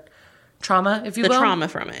the trauma, if you will. The trauma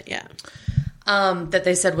from it, yeah. That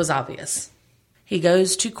they said was obvious. He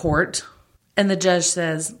goes to court, and the judge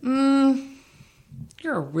says,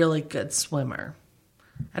 you're a really good swimmer.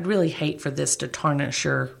 I'd really hate for this to tarnish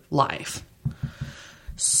your life.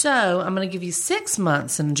 So I'm going to give you 6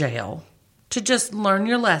 months in jail to just learn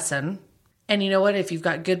your lesson. And you know what? If you've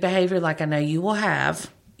got good behavior like I know you will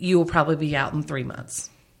have, you will probably be out in 3 months.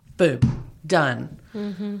 Boom. Done.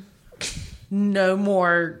 Mm-hmm. No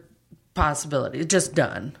more possibility. Just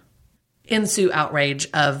done. Ensue outrage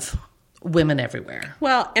of women everywhere.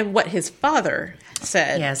 Well, and what his father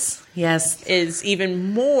said. Yes. Is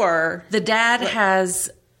even more. The dad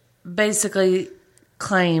has basically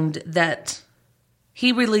claimed that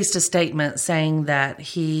he released a statement saying that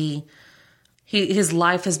his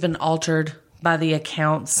life has been altered by the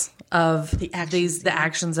accounts of the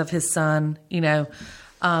actions of his son,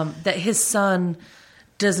 that his son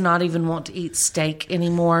does not even want to eat steak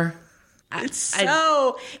anymore. It's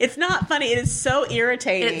not funny. It is so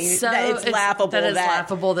irritating. It's laughable. That it's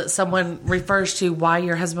laughable that someone refers to why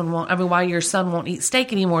your son won't eat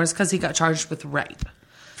steak anymore is because he got charged with rape.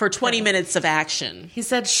 For 20 minutes of action. He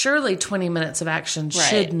said surely 20 minutes of action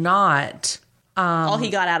should not... all he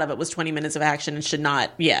got out of it was 20 minutes of action and should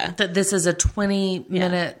not, That this is a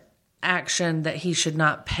 20-minute action that he should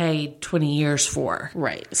not pay 20 years for.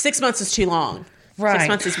 Right. 6 months is too long. Right. 6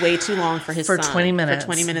 months is way too long for his son. 20 minutes. For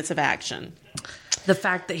 20 minutes of action. The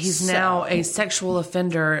fact that he's now a sexual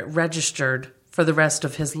offender registered for the rest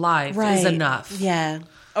of his life is enough. Yeah.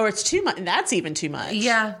 Or it's too much. That's even too much.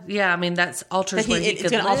 Yeah. I mean, that's alters where he could live.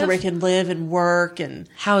 It's going to alter where he can live and work and...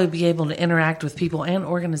 how he'd be able to interact with people and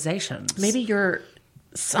organizations. Maybe your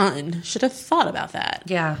son should have thought about that.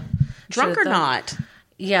 Yeah. Drunk or not.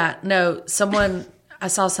 Yeah. No, I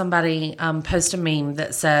saw somebody post a meme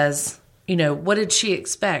that says, what did she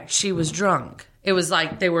expect? She was drunk. It was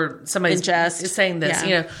like somebody's saying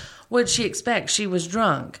this, what did she expect? She was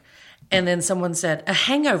drunk. And then someone said, a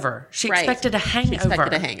hangover. She expected a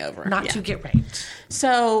hangover. Not to get raped.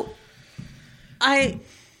 So I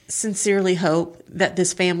sincerely hope that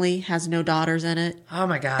this family has no daughters in it. Oh,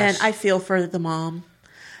 my gosh. And I feel for the mom.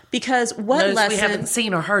 Because we haven't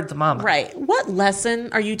seen or heard the mama. Right. What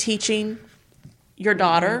lesson are you teaching your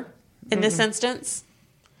daughter in this instance?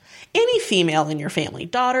 Any female in your family.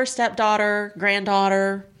 Daughter, stepdaughter,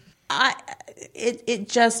 granddaughter. It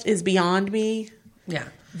just is beyond me. Yeah.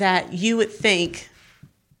 That you would think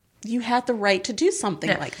you had the right to do something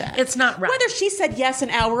like that. It's not right. Whether she said yes an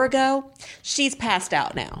hour ago, she's passed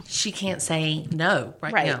out now. She can't say no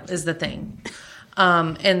right now is the thing.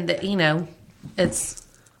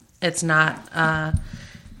 It's not,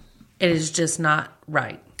 it is just not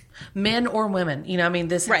right. Men or women,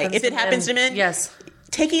 this right. If it happens to men, yes.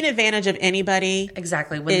 Taking advantage of anybody.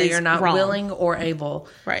 Exactly. When they are not willing or able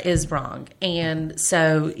is wrong. And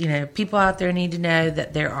so, people out there need to know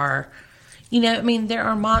that there are, there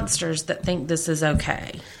are monsters that think this is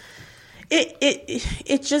okay.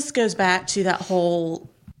 It just goes back to that whole,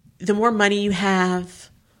 the more money you have,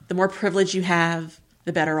 the more privilege you have,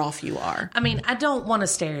 the better off you are. I mean, I don't want to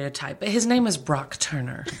stereotype, but his name is Brock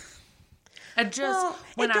Turner.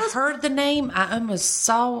 When I heard the name, I almost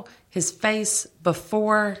saw his face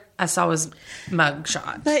before I saw his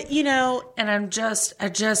mugshot. But, and I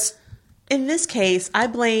just... In this case, I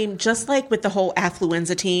blame, just like with the whole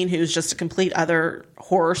affluenza teen, who's just a complete other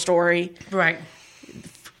horror story. Right.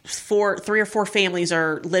 3 or 4 families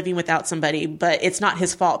are living without somebody, but it's not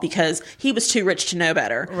his fault because he was too rich to know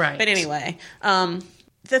better. Right. But anyway,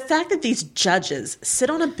 the fact that these judges sit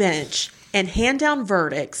on a bench and hand down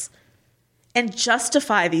verdicts and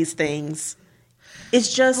justify these things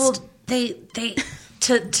is just... Well,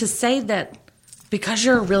 to say that because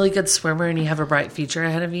you're a really good swimmer and you have a bright future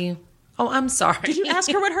ahead of you... Oh, I'm sorry. Did you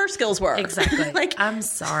ask her what her skills were? Exactly. I'm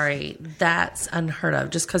sorry. That's unheard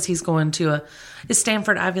of. Just because he's going to is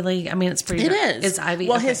Stanford Ivy League? I mean, it's pretty... It is. It's Ivy.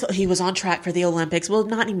 Well, he was on track for the Olympics. Well,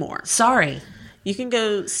 not anymore. Sorry. You can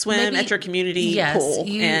go swim at your community pool.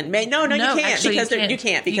 No, you can't. Actually, you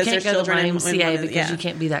can't because there's children in YMCA because you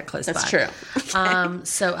can't be that close by. That's true. Okay.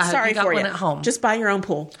 So I hope you got one at home. Just buy your own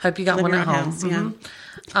pool. Hope you got one at home.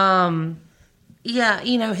 Mm-hmm. Yeah.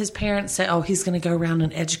 Yeah, his parents say, he's going to go around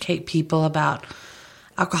and educate people about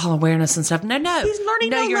alcohol awareness and stuff. No. He's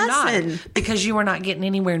learning you're lesson. Not, because you are not getting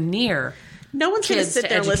anywhere near. No one's going to sit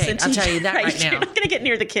there and listen to you. I'll tell you that right now. You're not going to get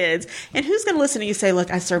near the kids. And who's going to listen to you say, look,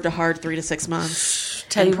 I served a hard 3 to 6 months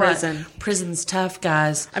in prison. What, prison's tough,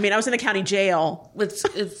 guys. I mean, I was in the county jail. It's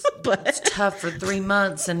tough for 3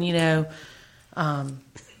 months. And,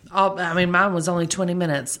 mine was only 20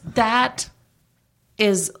 minutes. That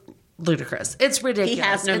is ludicrous. It's ridiculous. He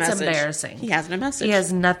has no message. It's embarrassing. He has no message. He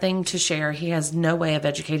has nothing to share. He has no way of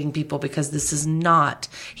educating people because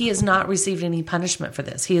he has not received any punishment for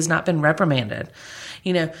this. He has not been reprimanded.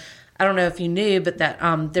 I don't know if you knew, but that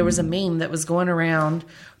there was a meme that was going around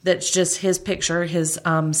that's just his picture, his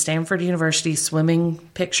Stanford University swimming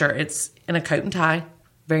picture. It's in a coat and tie,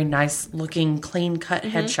 very nice looking, clean cut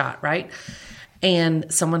headshot, right?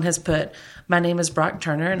 And someone has put, "My name is Brock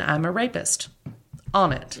Turner and I'm a rapist,"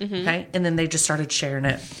 on it. Okay. And then they just started sharing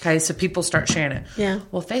it. Okay. So people start sharing it. Yeah.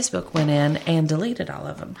 Well, Facebook went in and deleted all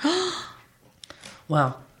of them.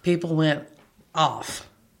 Well, people went off.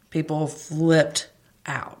 People flipped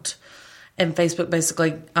out. And Facebook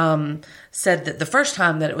basically said that the first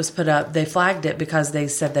time that it was put up, they flagged it because they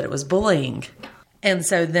said that it was bullying. And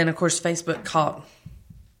so then, of course, Facebook caught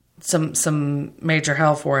some major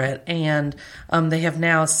hell for it. And they have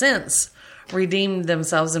now since redeemed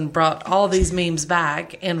themselves and brought all these memes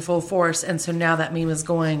back in full force. And so now that meme is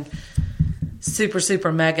going super,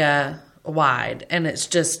 super mega wide. And it's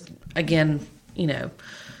just, again, you know,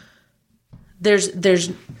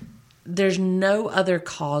 there's no other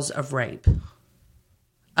cause of rape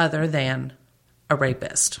other than a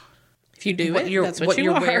rapist. If you do that's what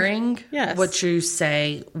you're wearing, yes. What you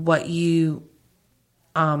say, what you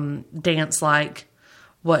dance like,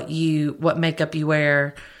 what makeup you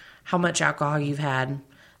wear, how much alcohol you've had.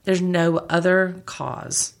 There's no other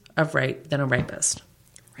cause of rape than a rapist.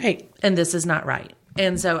 Right. And this is not right.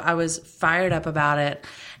 And so I was fired up about it.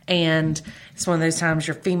 And it's one of those times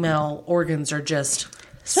your female organs are just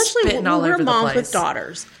especially when we're moms with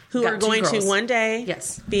daughters who are going to one day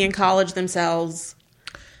be in college themselves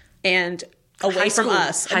and away from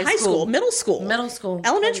us. High school, middle school,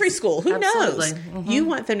 elementary school. Who knows? You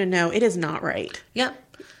want them to know it is not right.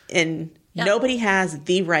 Yep. And nobody has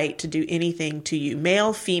the right to do anything to you,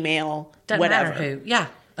 male, female, doesn't whatever. Matter who. Yeah,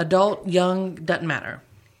 adult, young, doesn't matter.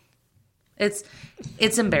 It's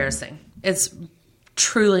embarrassing. It's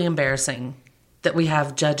truly embarrassing that we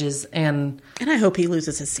have judges and I hope he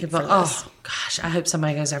loses his seat for this. Oh gosh, I hope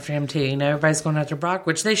somebody goes after him too. You know, everybody's going after Brock,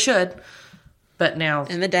 which they should. But now,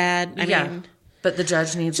 and the dad, I mean, but the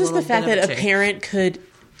judge needs just a little the fact bit that of a parent could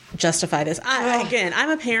justify this. Again, I'm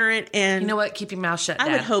a parent, and you know what? Keep your mouth shut. I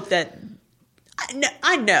would hope that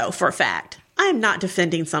I know for a fact I am not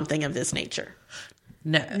defending something of this nature.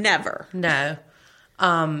 No, never. No.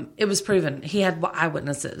 It was proven he had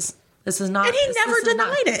eyewitnesses. This is not, and he never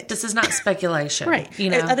denied it. This is not speculation, right? You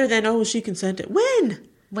know, other than she consented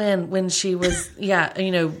when she was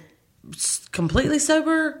completely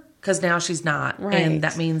sober, because now she's not, right. And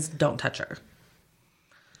that means don't touch her.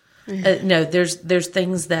 No, there's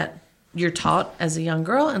things that you're taught as a young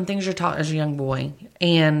girl and things you're taught as a young boy,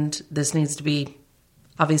 and this needs to be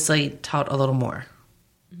obviously taught a little more,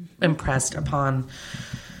 impressed upon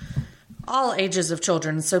all ages of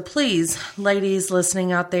children. So please, ladies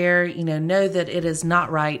listening out there, know that it is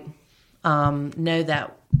not right. Know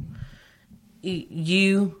that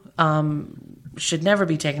you should never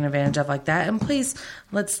be taken advantage of like that. And please,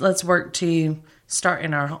 let's work to start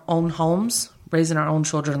in our own homes, raising our own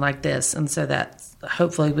children like this, and so that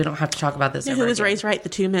hopefully we don't have to talk about this. Who was raised right? The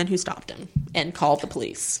two men who stopped him and called the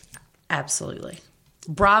police. Absolutely,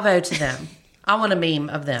 bravo to them. I want a meme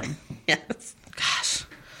of them. Yes. Gosh.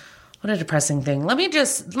 What a depressing thing. Let me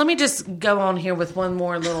just go on here with one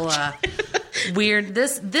more little weird.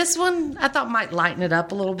 This one I thought might lighten it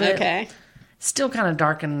up a little bit. Okay. Still kind of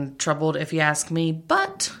dark and troubled if you ask me,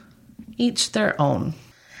 but each their own.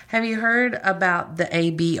 Have you heard about the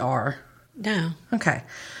ABR? No. Okay.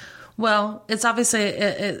 Well, it's obviously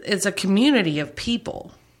it's a community of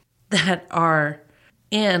people that are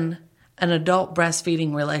in an adult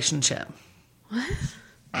breastfeeding relationship. What?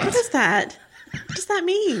 What is that? What does that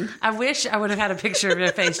mean? I wish I would have had a picture of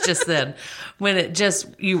your face just then, when it just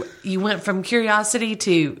you went from curiosity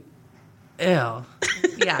to ew.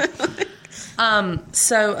 Yeah.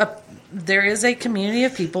 So there is a community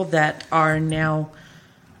of people that are now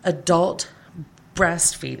adult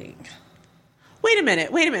breastfeeding. Wait a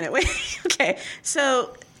minute. Okay,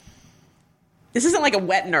 so this isn't like a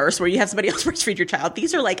wet nurse where you have somebody else breastfeed your child.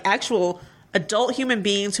 These are like actual adult human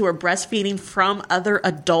beings who are breastfeeding from other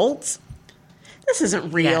adults. This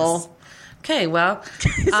isn't real. Yes. Okay, well.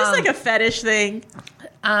 Is this like a fetish thing?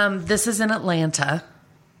 This is in Atlanta.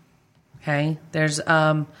 Okay. There's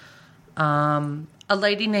a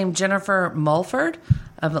lady named Jennifer Mulford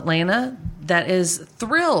of Atlanta that is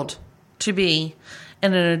thrilled to be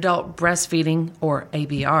in an adult breastfeeding, or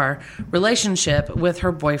ABR, relationship with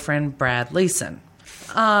her boyfriend, Brad Leeson.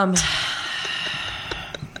 Oh,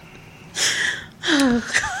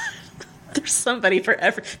 God. There's somebody for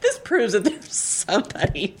every. This proves that there's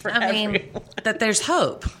somebody for everyone. That there's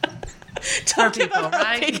hope for people,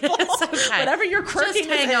 right? People. Okay. Whatever your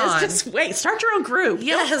quirkiness is, just wait. Start your own group.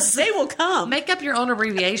 Yes. They will come. Make up your own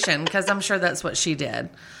abbreviation, because I'm sure that's what she did.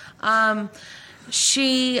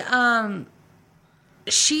 She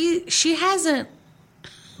hasn't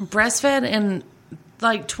breastfed in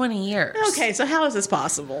like 20 years. Okay, so how is this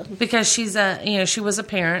possible? Because she was a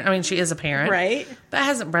parent. I mean, she is a parent. Right. But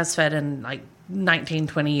hasn't breastfed in like 19,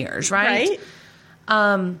 20 years, right?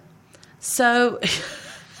 Right. So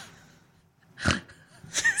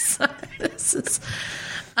this is,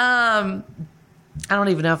 I don't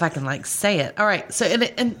even know if I can like say it. All right. So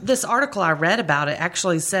in this article I read about it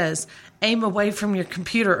actually says, aim away from your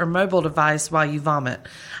computer or mobile device while you vomit.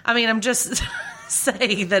 I mean, I'm just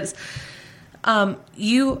saying that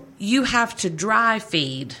you have to dry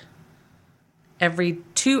feed every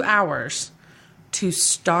 2 hours to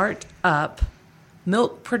start up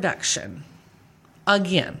milk production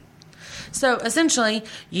again. So essentially,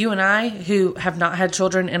 you and I, who have not had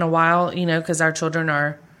children in a while, because our children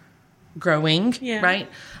are growing, right?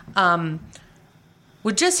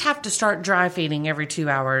 Would just have to start dry feeding every 2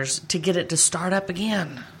 hours to get it to start up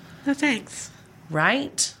again. No thanks.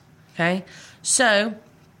 Right? Okay. So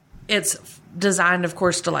it's designed, of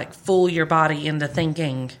course, to like fool your body into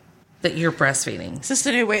thinking that you're breastfeeding. Is this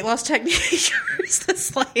the new weight loss technique? Or is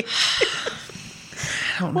this like...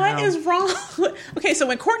 I don't know. What is wrong? Okay, so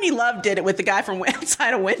when Courtney Love did it with the guy from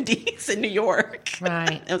outside of Wendy's in New York,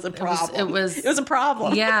 right? It was a problem. It was a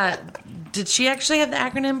problem. Yeah. Did she actually have the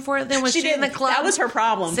acronym for it then? Was she in the club? That was her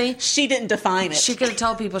problem. See? She didn't define it. She could have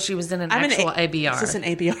told people she was in an actual ABR. Is this an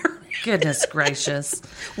ABR? Goodness gracious.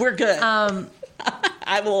 We're good.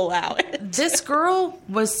 I will allow it. This girl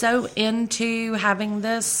was so into having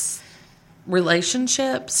this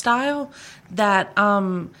relationship style that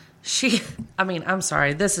I'm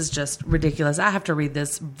sorry, this is just ridiculous. I have to read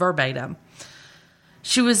this verbatim.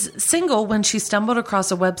 She was single when she stumbled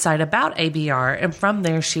across a website about ABR, and from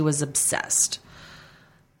there she was obsessed.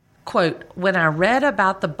 Quote, when I read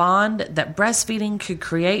about the bond that breastfeeding could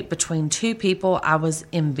create between two people, I was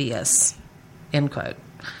envious. End quote.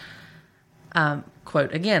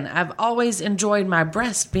 Quote, again, I've always enjoyed my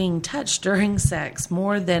breast being touched during sex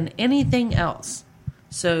more than anything else.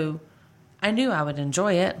 So I knew I would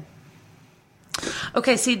enjoy it.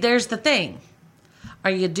 Okay, see, there's the thing.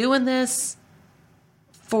 Are you doing this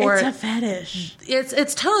for... It's a fetish.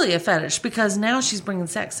 It's totally a fetish because now she's bringing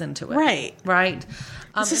sex into it. Right. Right?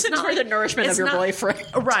 This isn't for the nourishment of your boyfriend.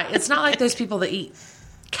 Right. It's not like those people that eat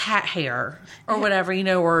cat hair or whatever,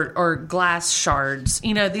 or glass shards.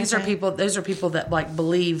 Those are people that like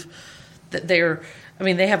believe that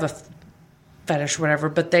they have a fetish or whatever,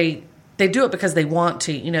 but they do it because they want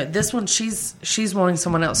to. This one, she's wanting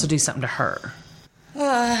someone else to do something to her.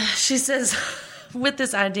 She says, with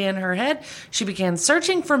this idea in her head, she began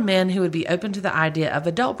searching for men who would be open to the idea of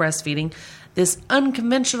adult breastfeeding, this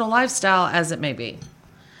unconventional lifestyle as it may be.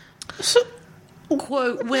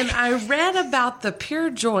 Quote, when I read about the pure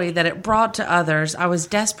joy that it brought to others, I was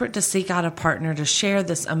desperate to seek out a partner to share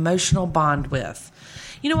this emotional bond with.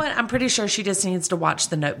 You know what? I'm pretty sure she just needs to watch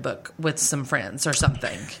The Notebook with some friends or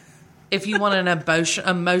something. If you want an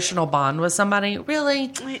emotional bond with somebody,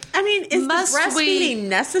 really? I mean, is the breastfeeding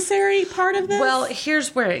necessary part of this? Well,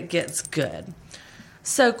 here's where it gets good.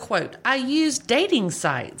 So, quote, I used dating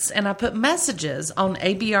sites and I put messages on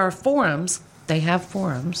ABR forums. They have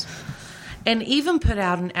forums. And even put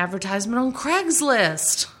out an advertisement on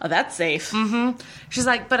Craigslist. Oh, that's safe. Mm-hmm. She's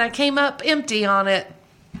like, but I came up empty on it.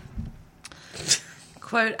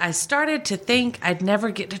 Quote, I started to think I'd never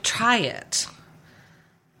get to try it.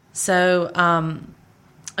 So,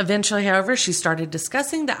 eventually, however, she started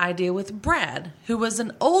discussing the idea with Brad, who was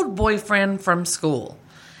an old boyfriend from school.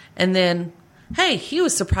 And then, hey, he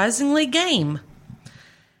was surprisingly game.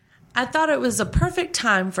 I thought it was a perfect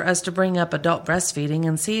time for us to bring up adult breastfeeding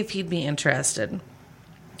and see if he'd be interested.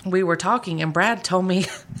 We were talking and Brad told me,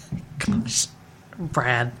 gosh,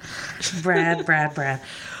 Brad.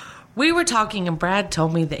 We were talking and Brad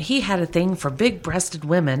told me that he had a thing for big-breasted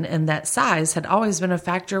women and that size had always been a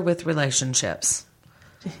factor with relationships.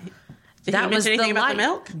 Did he mention anything about the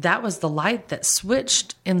milk? That was the light that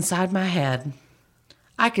switched inside my head.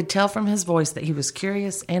 I could tell from his voice that he was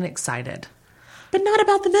curious and excited. But not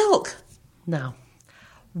about the milk. No.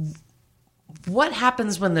 What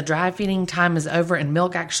happens when the dry feeding time is over and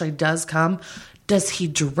milk actually does come? Does he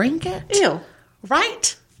drink it? Ew.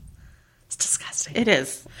 Right? It's disgusting. It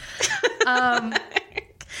is. Where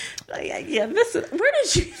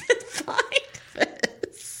did you even find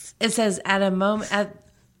this? It says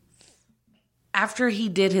after he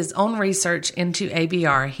did his own research into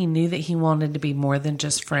ABR, he knew that he wanted to be more than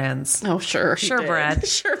just friends. Oh, sure. Sure, Brad.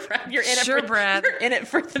 Sure, Brad. You're in it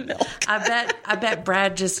for the milk. I bet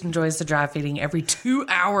Brad just enjoys the dry feeding every 2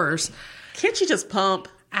 hours. Can't you just pump?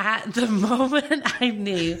 At the moment I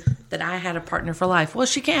knew that I had a partner for life. Well,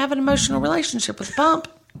 she can't have an emotional relationship with a pump.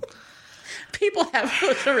 People have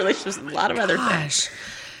emotional relationships with a lot of other things.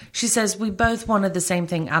 She says, we both wanted the same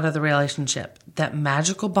thing out of the relationship. That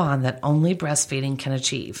magical bond that only breastfeeding can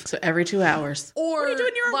achieve. So every 2 hours. Or what are you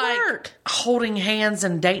doing your work? Holding hands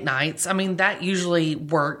and date nights. I mean, that usually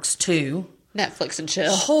works too. Netflix and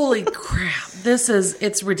chill. Holy crap.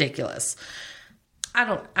 It's ridiculous. I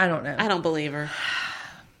don't know. I don't believe her.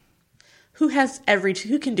 Who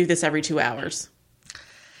can do this every 2 hours?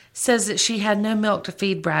 Says that she had no milk to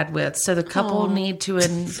feed Brad with, so the couple need to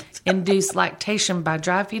induce lactation by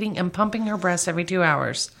dry feeding and pumping her breast every 2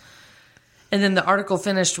 hours. And then the article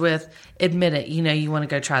finished with, admit it, you want to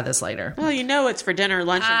go try this later. Well, it's for dinner,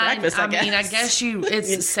 lunch, and breakfast, I guess. I mean, I guess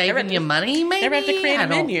it's saving you money, maybe? Never have to create a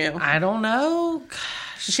menu. I don't know.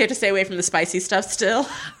 Gosh. Does she have to stay away from the spicy stuff still?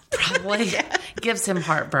 Probably. Yeah. Gives him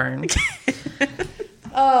heartburn.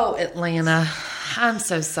 Oh, Atlanta. I'm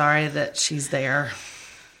so sorry that she's there.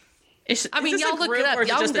 Y'all look it up. Or is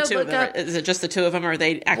it just the two of them? Is it just the two of them, or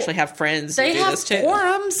they actually have friends who do this too? They have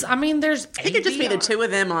forums. I mean, there's. It could just be the two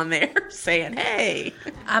of them on there saying, "Hey."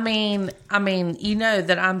 I mean,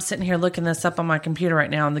 that I'm sitting here looking this up on my computer right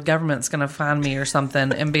now, and the government's going to find me or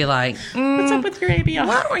something and be like, "What's up with your ABR?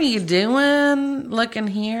 What were you doing? Looking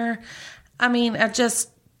here." I mean, it's just.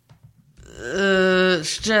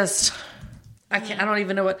 I can't. I don't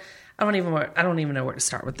even know where to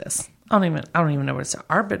start with this. I don't even know where to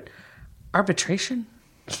start. Arbitration?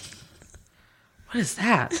 What is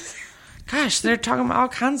that? Gosh, they're talking about all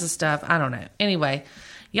kinds of stuff. I don't know. Anyway,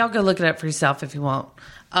 y'all go look it up for yourself if you want.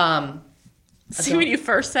 See, when you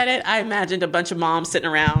first said it, I imagined a bunch of moms sitting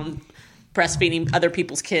around breastfeeding other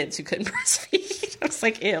people's kids who couldn't breastfeed. I was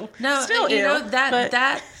like, ew. No, still ew.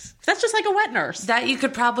 That's just like a wet nurse. That you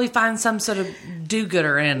could probably find some sort of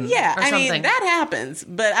do-gooder in. Yeah, or something. I mean, that happens.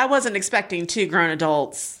 But I wasn't expecting two grown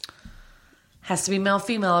adults. Has to be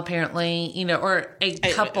male-female, apparently, or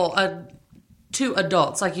a couple, two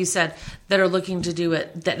adults, like you said, that are looking to do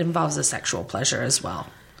it that involves a sexual pleasure as well.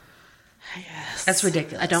 Yes. That's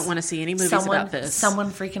ridiculous. I don't want to see any movies about this.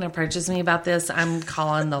 Someone freaking approaches me about this, I'm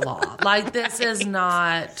calling the law. Like, this is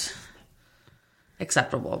not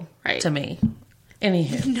acceptable to me.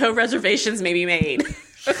 Anywho. No reservations may be made.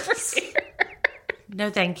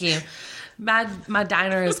 No, thank you. My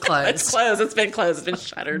diner is closed. It's closed. It's been closed. It's been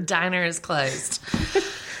shuttered. Diner is closed.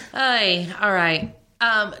 Hey, all right.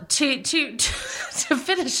 To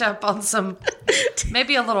finish up on some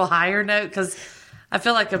maybe a little higher note, because I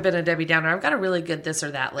feel like I've been a Debbie Downer. I've got a really good this or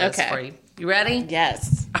that list for you. You ready?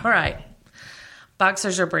 Yes. All right.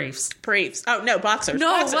 Boxers or briefs? Briefs. Oh no, boxers.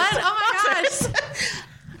 No, boxers. what? Oh my gosh.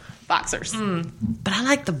 Boxers. But I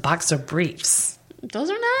like the boxer briefs. Those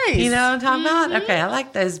are nice. You know what I'm talking about? Okay, I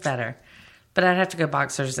like those better. But I'd have to go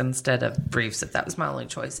boxers instead of briefs if that was my only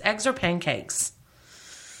choice. Eggs or pancakes?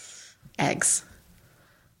 Eggs.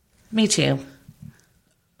 Me too.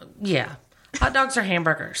 Yeah. Hot dogs or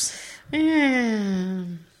hamburgers?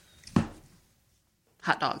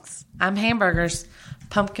 Hot dogs. I'm hamburgers.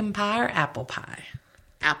 Pumpkin pie or apple pie?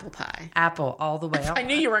 Apple pie. Apple all the way. I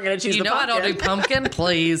knew you weren't going to choose the pumpkin. I don't do pumpkin,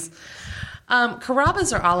 please.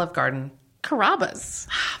 Carrabba's or Olive Garden? Carrabba's.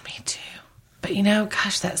 Me too. But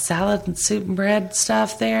gosh, that salad and soup and bread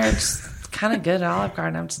stuff there, it's kind of good at Olive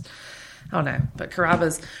Garden. I don't know. But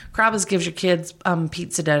Carrabba's gives your kids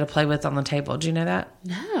pizza dough to play with on the table. Do you know that?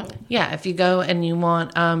 No. Yeah, if you go and you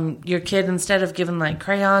want your kid, instead of giving like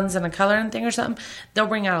crayons and a coloring thing or something, they'll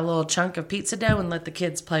bring out a little chunk of pizza dough and let the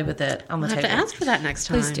kids play with it on the table. I'll have to ask for that next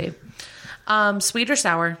time. Please do. Sweet or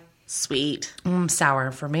sour? Sweet.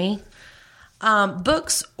 Sour for me.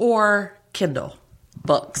 Books or Kindle?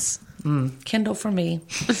 Books. Kindle for me.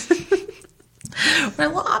 We're a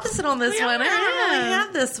little opposite on this one. I don't really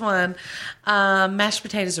have this one. Mashed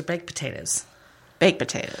potatoes or baked potatoes? Baked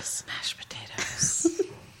potatoes. Mashed potatoes.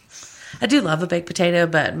 I do love a baked potato,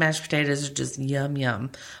 but mashed potatoes are just yum, yum.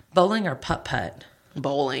 Bowling or putt-putt?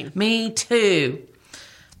 Bowling. Me too.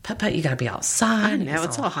 Putt-putt, you got to be outside. I know,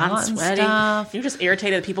 it's all hot and sweaty. You're just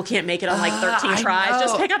irritated that people can't make it on like 13 tries.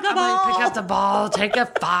 Just pick up the ball. Pick up the ball. Take a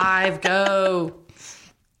 5. Go.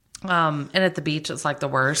 And at the beach, it's like the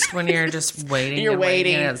worst when you're just waiting. You're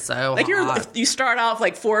waiting. And it's so hot. You start off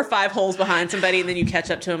like 4 or 5 holes behind somebody, and then you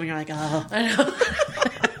catch up to them, and you're like, oh. I know.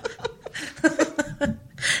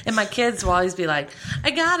 And my kids will always be like,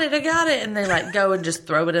 I got it. And they like go and just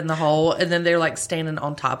throw it in the hole. And then they're like standing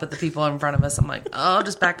on top of the people in front of us. I'm like, oh,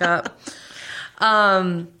 just back up.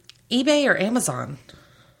 eBay or Amazon?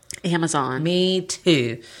 Amazon. Me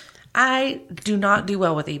too. I do not do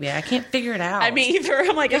well with eBay. I can't figure it out. I mean, either.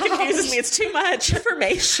 I'm like, it confuses me. It's too much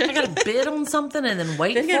information. I got to bid on something and then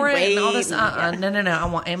wait for it and all this. No. I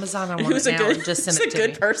want Amazon. I want it now. Just send it to me. Who's a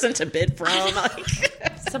good person to bid from?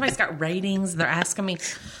 Somebody's got ratings and they're asking me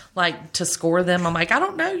like to score them. I'm like, I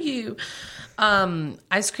don't know you.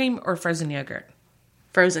 Ice cream or frozen yogurt?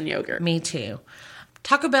 Frozen yogurt. Me too.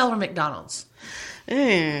 Taco Bell or McDonald's?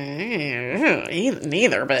 Neither,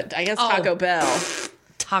 but I guess Taco Bell.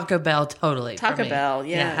 Taco Bell, totally. Taco Bell,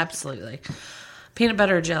 yeah. Yeah, absolutely. Peanut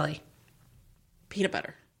butter or jelly? Peanut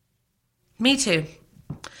butter. Me too.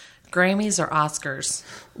 Grammys or Oscars?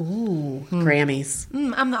 Ooh, Grammys.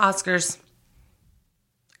 I'm the Oscars.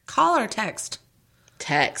 Call or text?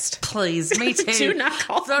 Text. Please, me too. Do not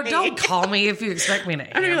call me. Don't call me if you expect me to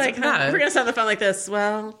answer. I'm gonna be like, no. We're going to sound the phone like this.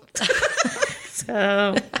 Well,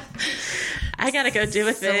 so I got to go do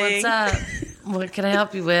a thing. So what's up? What can I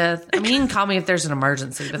help you with? I mean, you can call me if there's an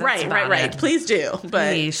emergency, but that's right. Please do.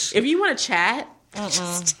 But if you want to chat,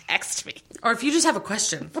 just text me. Or if you just have a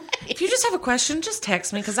question. Right. If you just have a question, just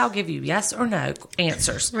text me because I'll give you yes or no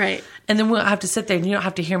answers. Right. And then we'll have to sit there and you don't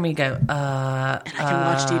have to hear me go, and I can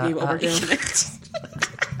watch TV while we're doing it.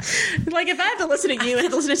 Like if I have to listen to you and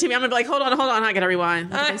have to listen to me, I'm going to be like, hold on, I got to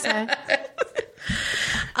rewind. What did I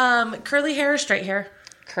say? Curly hair or straight hair?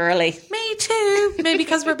 Curly. Me too. Maybe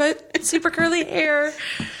because we're both super curly hair.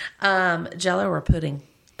 Jello or pudding?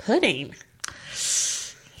 Pudding.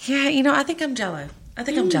 Yeah, I think I'm Jello.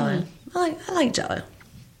 I'm Jello. I like Jello.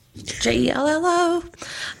 Jello.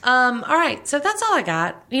 All right, so that's all I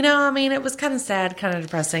got. It was kind of sad, kind of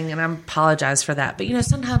depressing, and I apologize for that. But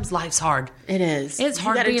sometimes life's hard. It is. It's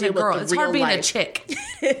hard being a girl. It's hard being a chick.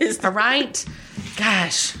 It is. All right.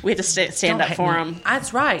 Gosh, we had to stand up for them.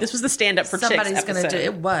 That's right. This was the stand up for somebody's chicks going to do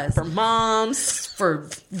it. Was for moms, for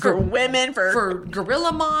women, for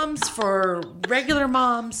gorilla moms, for regular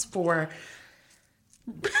moms, for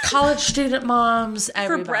college student moms,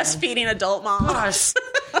 everybody. For breastfeeding adult moms. Gosh,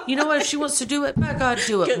 you know what? If she wants to do it, by God,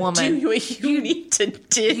 do it, woman. Do what you need to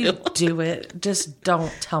do. You do it. Just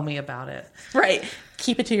don't tell me about it. Right.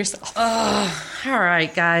 Keep it to yourself. All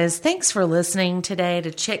right, guys. Thanks for listening today to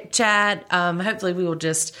Chick Chat. Hopefully we will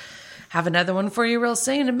just have another one for you real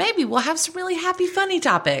soon, and maybe we'll have some really happy, funny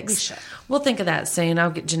topics. We should. We'll think of that soon. I'll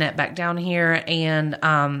get Jeanette back down here and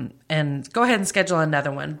go ahead and schedule another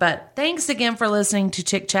one. But thanks again for listening to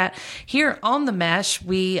Chick Chat here on The Mesh.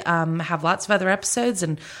 We have lots of other episodes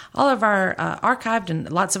and all of our archived and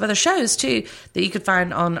lots of other shows too that you could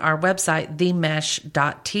find on our website,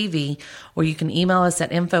 themesh.tv, or you can email us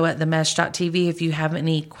at info@themesh.tv if you have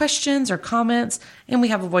any questions or comments. And we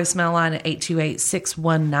have a voicemail line at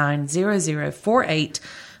 828-619-0048.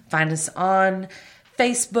 Find us on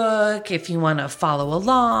Facebook if you want to follow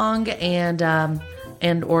along and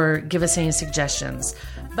or give us any suggestions.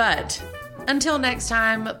 But until next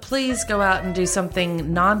time, please go out and do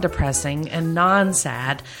something non-depressing and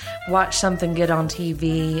non-sad. Watch something good on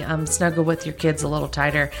TV, snuggle with your kids a little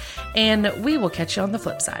tighter, and we will catch you on the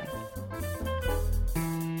flip side.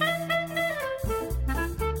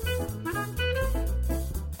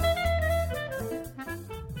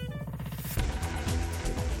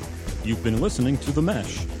 You've been listening to The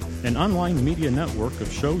Mesh, an online media network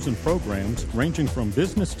of shows and programs ranging from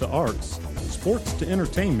business to arts, sports to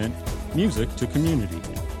entertainment, music to community.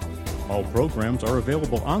 All programs are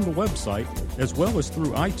available on the website as well as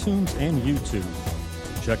through iTunes and YouTube.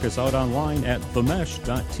 Check us out online at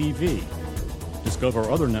themesh.tv. Discover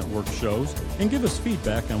other network shows and give us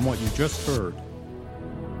feedback on what you just heard.